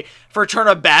 turn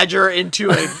a badger into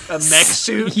a mech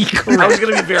suit, I was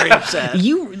going to be very upset.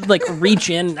 You like reach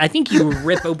in. I think you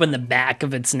rip open the back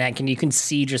of its neck, and you can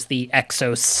see just the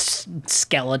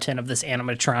exoskeleton of this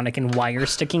animatronic and wire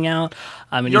sticking out.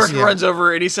 And York runs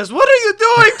over and he says, "What are you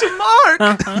doing to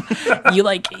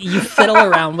Mark?" You fiddle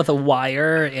around with a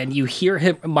wire, and you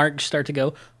hear Mark start to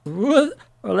go, "Well,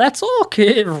 that's all,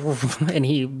 kid," and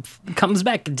he comes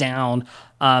back down,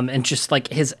 and just like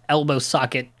his elbow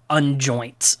socket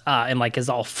unjoints, and like is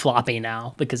all floppy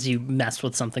now because you messed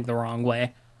with something the wrong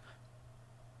way.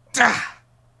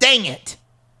 Dang it!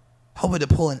 Hoping to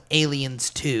pull an Aliens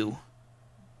 2.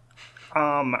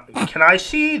 Can I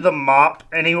see the mop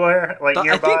anywhere, like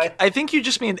nearby? I think you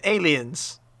just mean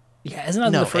aliens. Yeah, isn't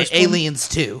that No, the first one? Aliens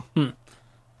 2.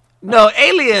 No,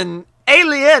 Alien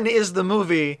is the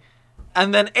movie,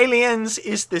 and then Aliens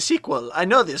is the sequel. I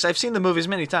know this. I've seen the movies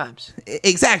many times.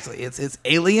 Exactly. It's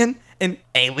Alien and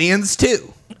Aliens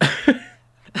 2.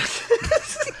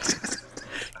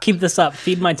 Keep this up.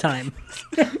 Feed my time.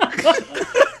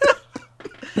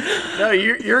 No,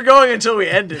 you're going until we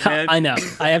end it, man. I know.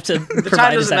 I have to The time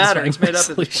provide a doesn't matter. satisfying It's made up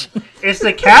at this resolution. Is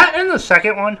the cat in the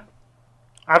second one?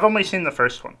 I've only seen the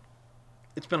first one.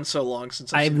 It's been so long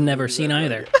since I've seen the never movies seen I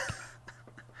either.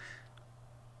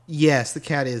 Yes, the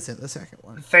cat is in the second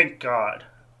one. Thank God.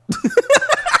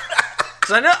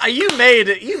 Because I know you made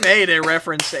a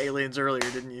reference to aliens earlier,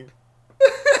 didn't you?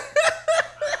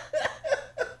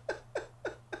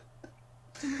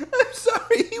 I'm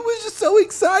sorry, he was just so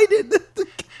excited.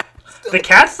 The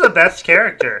cat's the best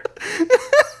character.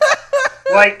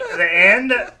 Like, the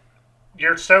end,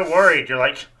 you're so worried. You're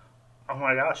like, oh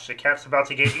my gosh, the cat's about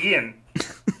to get eaten.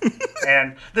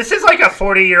 And this is like a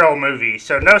 40-year-old movie,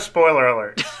 so no spoiler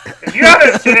alert. If you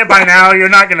haven't seen it by now, you're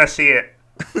not going to see it.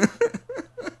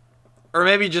 Or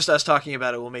maybe just us talking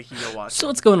about it will make you go watch So it.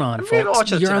 what's going on, Maybe watch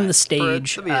folks? it You're on tonight the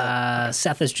stage. for the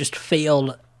Seth has just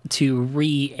failed to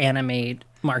reanimate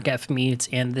Mark F. Meats,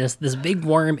 and this big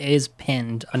worm is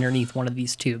pinned underneath one of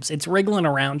these tubes. It's wriggling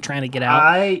around trying to get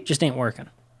out. Just ain't working.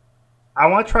 I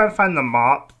want to try and find the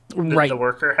mop that Right. the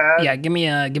worker had. Yeah, give me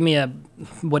a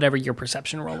whatever your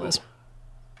perception roll is.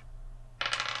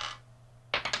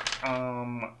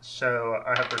 So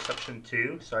I have perception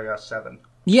 2, so I got 7.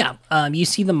 Yeah, you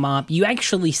see the mop. You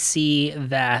actually see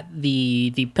that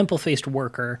the pimple-faced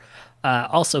worker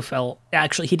also fell.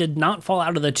 Actually, he did not fall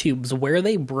out of the tubes. Where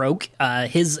they broke,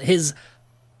 his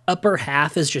upper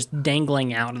half is just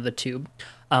dangling out of the tube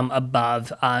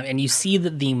above, and you see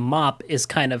that the mop is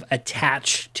kind of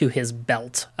attached to his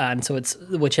belt, and so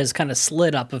which has kind of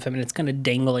slid up of him, and it's kind of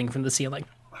dangling from the ceiling.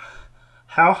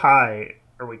 How high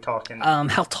are we talking?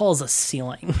 How tall is the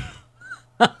ceiling?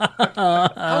 How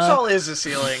tall is the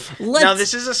ceiling? Now,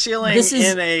 this is a ceiling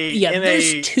in a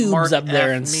there's tubes Mark up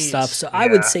there F. and Meats. stuff, so I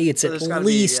would Yeah. say it's So at there's gotta be,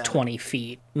 least 20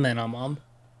 feet minimum.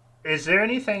 Is there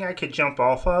anything I could jump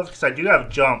off of? Because I do have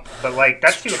jump, but like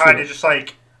that's too high to just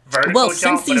like vertical Well, jump.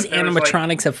 since but these if there was, like,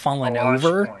 animatronics have fallen a launch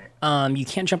over, point. you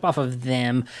can't jump off of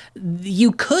them.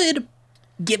 You could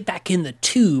get back in the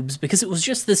tubes because it was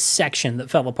just this section that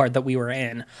fell apart that we were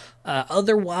in.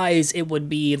 Otherwise, it would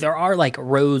be there are like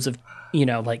rows of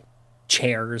like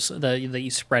chairs that you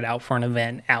spread out for an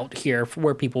event out here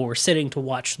where people were sitting to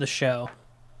watch the show.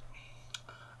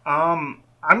 I'm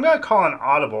gonna call an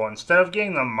audible instead of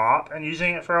getting the mop and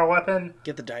using it for a weapon.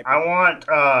 Get the diaper. I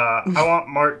want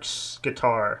Mark's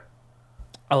guitar.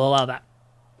 I'll allow that.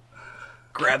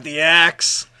 Grab the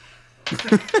axe.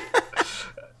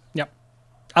 Yep.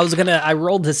 I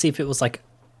rolled to see if it was like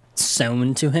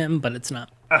sewn to him, but it's not.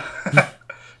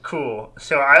 Cool.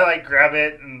 So I like grab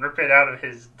it and rip it out of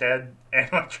his dead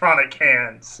animatronic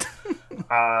hands. And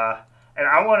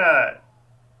I want to.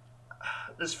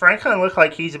 Does Franklin look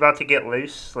like he's about to get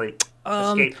loose, like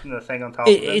escape from the thing on top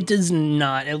of him? It does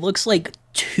not. It looks like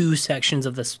two sections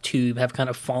of this tube have kind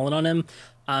of fallen on him,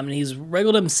 and he's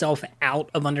wriggled himself out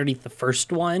of underneath the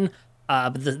first one.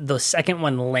 But the second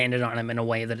one landed on him in a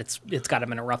way that it's got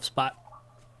him in a rough spot.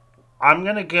 I'm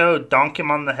gonna go donk him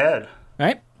on the head All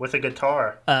right. with a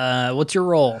guitar. What's your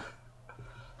roll?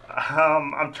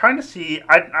 I'm trying to see.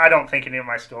 I don't think any of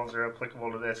my skills are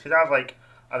applicable to this because I have like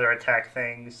other attack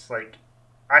things. Like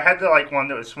I had the one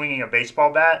that was swinging a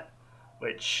baseball bat,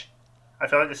 which I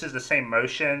feel like this is the same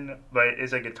motion, but it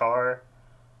is a guitar.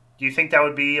 Do you think that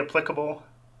would be applicable?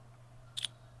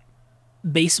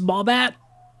 Baseball bat?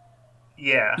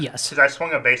 Yeah. Yes. Because I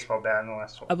swung a baseball bat in the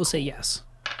last I one. will say yes.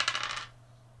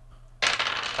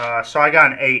 So I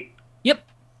got an 8. Yep.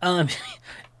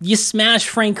 You smash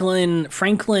Franklin F.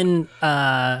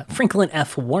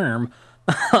 Worm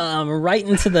right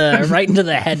into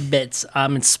the head bits.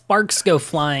 And sparks go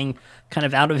flying kind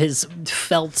of out of his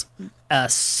felt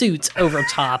suit over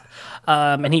top.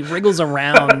 And he wriggles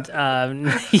around.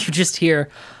 You just hear,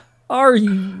 "Are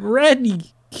you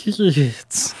ready,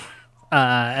 kids?"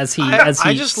 As he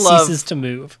just love- ceases to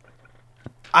move.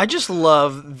 I just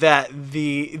love that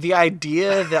the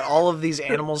idea that all of these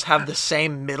animals have the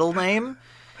same middle name,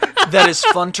 that is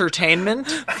Funtertainment,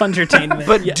 Funtertainment,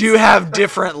 but yes. do have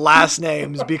different last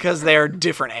names because they are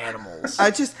different animals.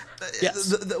 I just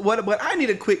Yes. what I need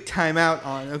a quick timeout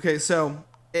on. Okay, so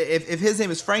if his name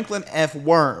is Franklin F.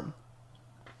 Worm,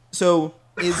 so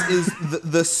is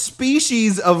the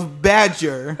species of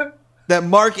badger that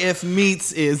Mark F.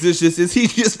 Meats is he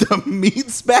just a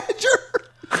meats badger?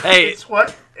 Hey,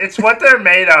 It's what they're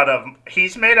made out of.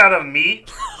 He's made out of meat.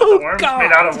 But the worm's God.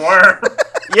 made out of worm.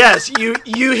 yes,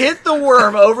 you hit the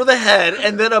worm over the head,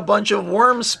 and then a bunch of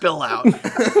worms spill out.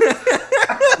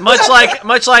 much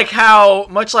like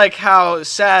how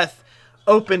Seth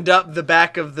opened up the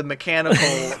back of the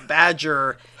mechanical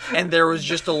badger, and there was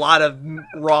just a lot of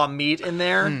raw meat in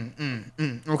there.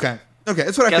 Okay,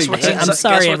 that's what I Guess figured. what's Hey, inside- I'm guess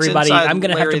sorry, what's everybody. inside I'm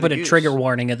going to have Larry to put the a Goose? trigger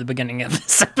warning at the beginning of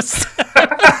this episode.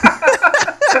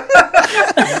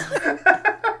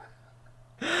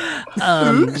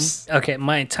 Okay,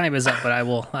 my time is up, but I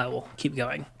will keep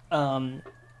going.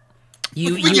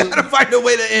 You We gotta find a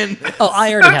way to end. Oh,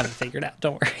 I already have it figured out.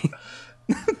 Don't worry.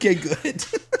 Okay, good.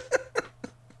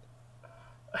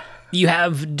 You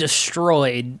have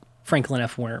destroyed Franklin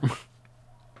F. Worm.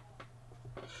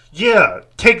 Yeah,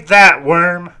 take that,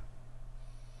 worm.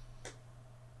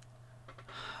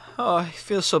 Oh, I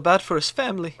feel so bad for his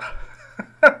family.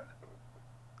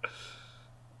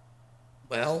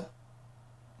 Well,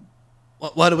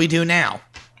 what do we do now?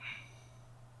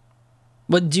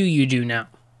 What do you do now?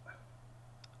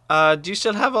 Do you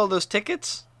still have all those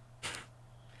tickets?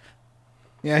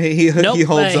 Yeah, he Nope.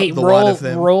 holds Hey, up the roll, lot of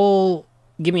them. roll.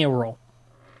 Give me a roll.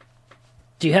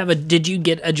 Did you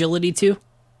get agility too?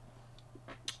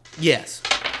 Yes.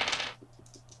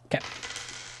 Okay.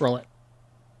 Roll it.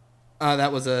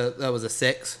 That was a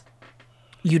 6.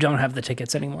 You don't have the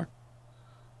tickets anymore.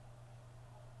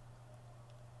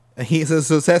 And he says,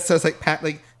 so Seth starts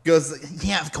goes,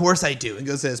 yeah, of course I do, and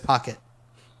goes to his pocket.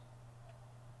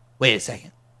 Wait a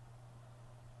second.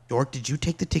 York, did you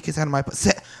take the tickets out of my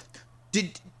pocket?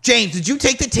 James, did you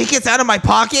take the tickets out of my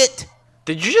pocket?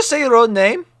 Did you just say your own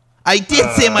name? I did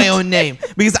say my own name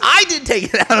because I did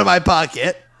take it out of my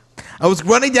pocket. I was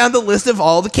running down the list of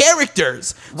all the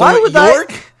characters. So Why would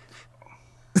York,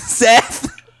 Seth,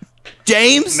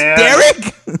 James, Man.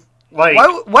 Derek? Like,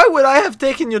 Why would I have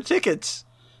taken your tickets?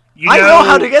 you I know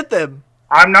how to get them.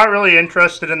 I'm not really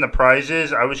interested in the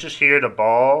prizes. I was just here to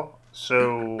ball,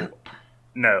 so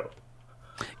no.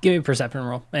 Give me a perception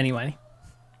roll. Anyway.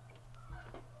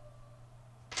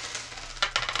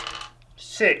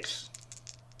 6.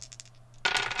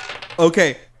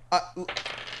 Okay.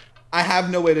 I have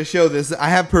no way to show this. I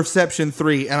have perception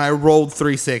 3, and I rolled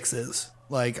 3 6s.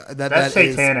 Like That's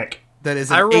satanic. That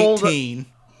is I an rolled- 18.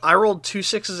 I rolled 2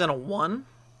 6s and a 1.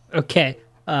 Okay.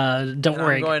 Don't And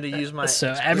worry. I'm going to use my So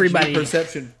experience. everybody,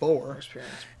 Perception 4.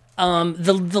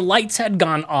 the lights had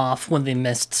gone off when the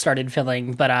mist started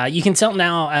filling, but you can tell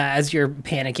now as you're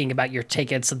panicking about your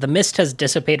tickets, the mist has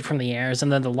dissipated from the airs,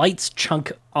 and then the lights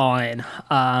chunk on,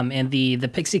 and the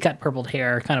pixie cut purpled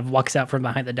hair kind of walks out from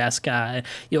behind the desk.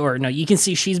 You can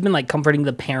see she's been like comforting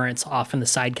the parents off in the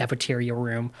side cafeteria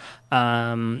room,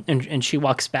 and she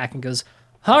walks back and goes,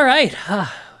 "All right,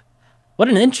 what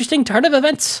an interesting turn of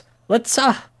events.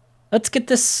 Let's get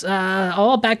this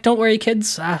all back. Don't worry,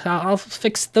 kids. I'll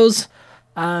fix those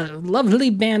lovely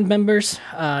band members."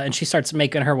 And she starts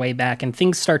making her way back, and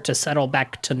things start to settle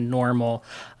back to normal.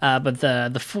 But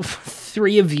the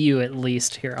three of you, at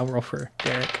least, here, I'll roll for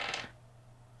Derek.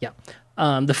 Yeah.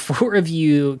 The four of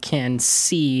you can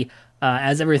see,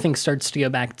 as everything starts to go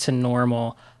back to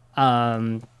normal,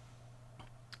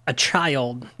 a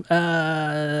child,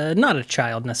 not a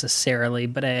child necessarily,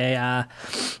 but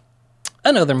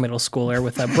another middle schooler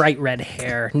with a bright red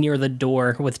hair near the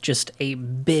door with just a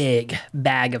big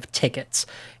bag of tickets.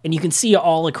 And you can see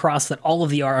all across that all of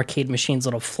the arcade machines'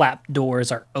 little flap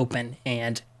doors are open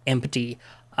and empty.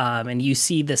 And you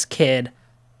see this kid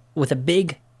with a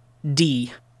big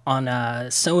D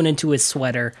on sewn into his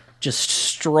sweater just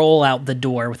stroll out the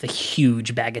door with a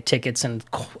huge bag of tickets and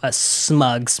a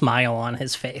smug smile on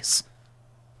his face.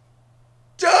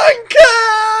 Duncan!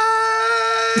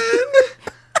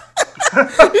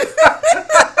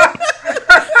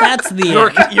 That's the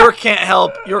end. York can't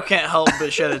help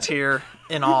but shed a tear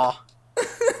in awe.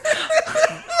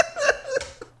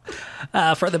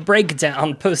 For the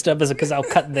breakdown, post up because I'll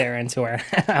cut there into our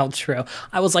outro.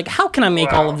 I was like, how can I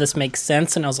make all of this make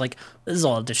sense? And I was like, this is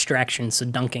all a distraction so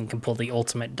Duncan can pull the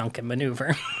ultimate Duncan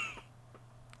maneuver.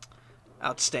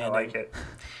 Outstanding. I like it.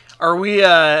 Are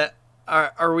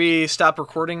we stop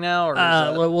recording now? Or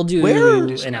We'll do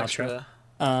an outro.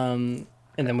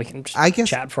 And then we can just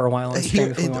chat for a while on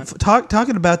stream if we want.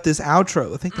 Talking about this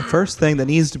outro, I think the first thing that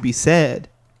needs to be said,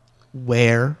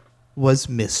 where was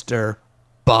Mr.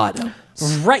 Bottoms?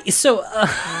 Right. So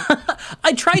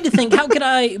I tried to think, how could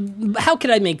I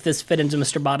make this fit into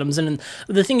Mr. Bottoms? And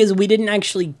the thing is, we didn't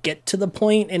actually get to the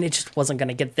point, and it just wasn't going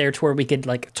to get there to where we could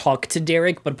like talk to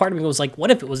Derek. But part of me was like,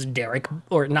 what if it was Derek,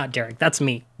 or not Derek? That's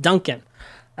me, Duncan.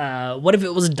 What if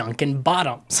it was Duncan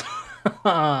Bottoms?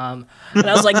 And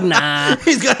I was like, nah.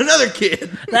 He's got another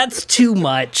kid. That's too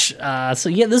much. So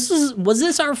yeah, was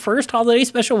this our first holiday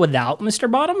special without Mr.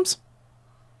 Bottoms?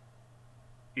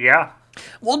 Yeah.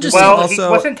 We'll just Well, also-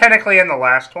 he wasn't technically in the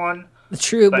last one.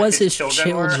 True, it but was his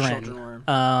children were.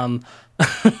 children.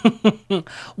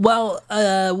 Well,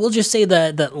 we'll just say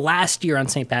that last year on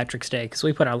St. Patrick's Day, because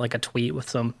we put out like a tweet with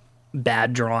some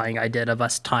bad drawing I did of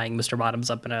us tying Mr. Bottoms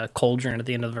up in a cauldron at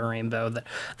the end of the rainbow,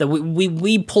 that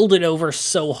we pulled it over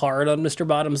so hard on Mr.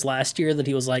 Bottoms last year that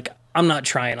he was like, I'm not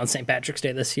trying on St. Patrick's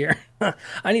Day this year.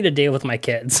 I need a day with my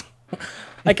kids.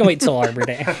 I can wait till Arbor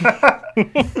Day.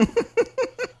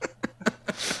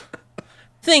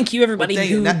 Thank you, everybody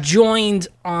who joined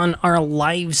on our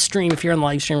live stream. If you're on the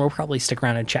live stream, we'll probably stick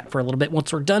around and chat for a little bit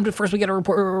once we're done. But first, we got to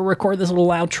record this little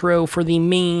outro for the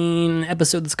main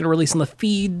episode that's going to release on the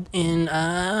feed in,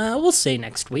 we'll say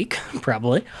next week,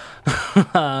 probably.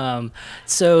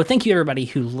 So thank you, everybody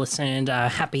who listened.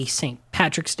 Happy St.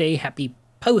 Patrick's Day. Happy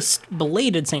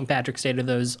belated St. Patrick's Day to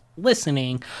those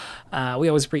listening. We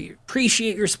always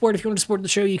appreciate your support. If you want to support the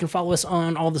show, you can follow us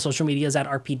on all the social medias at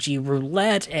RPG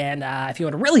Roulette. And if you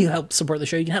want to really help support the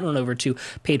show, you can head on over to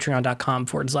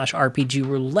patreon.com/RPG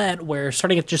Roulette, where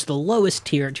starting at just the lowest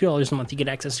tier, at $2 a month, you get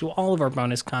access to all of our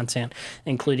bonus content,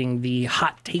 including the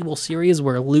Hot Table series,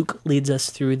 where Luke leads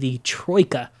us through the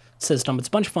Troika system. It's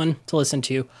a bunch of fun to listen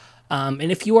to.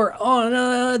 And if you are on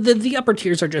the upper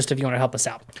tiers are just if you want to help us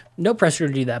out. No pressure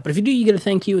to do that. But if you do, you get a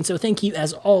thank you. And so thank you,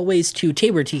 as always, to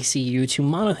Tabor TCU, to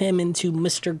Monohim, and to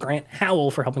Mr. Grant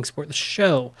Howell for helping support the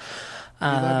show. We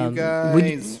love you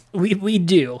guys. We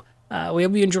do. We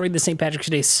hope you enjoyed the St. Patrick's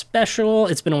Day special.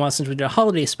 It's been a while since we did a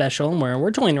holiday special where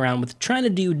we're toying around with trying to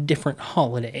do different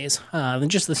holidays than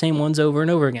just the same ones over and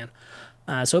over again.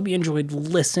 So hope you enjoyed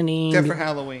listening. Except for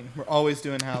Halloween. We're always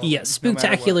doing Halloween. Yes,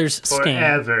 Spooktacular's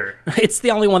scam. Forever. It's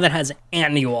the only one that has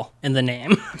annual in the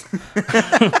name.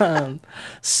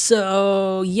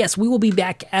 So, yes, we will be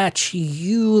back at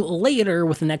you later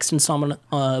with the next installment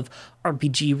of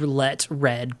RPG Roulette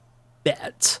Red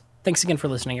Bet. Thanks again for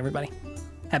listening, everybody.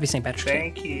 Happy St. Patrick's Day.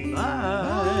 Thank you.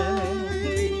 Bye.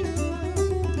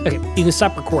 Okay, you can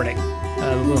stop recording.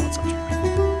 We'll stop.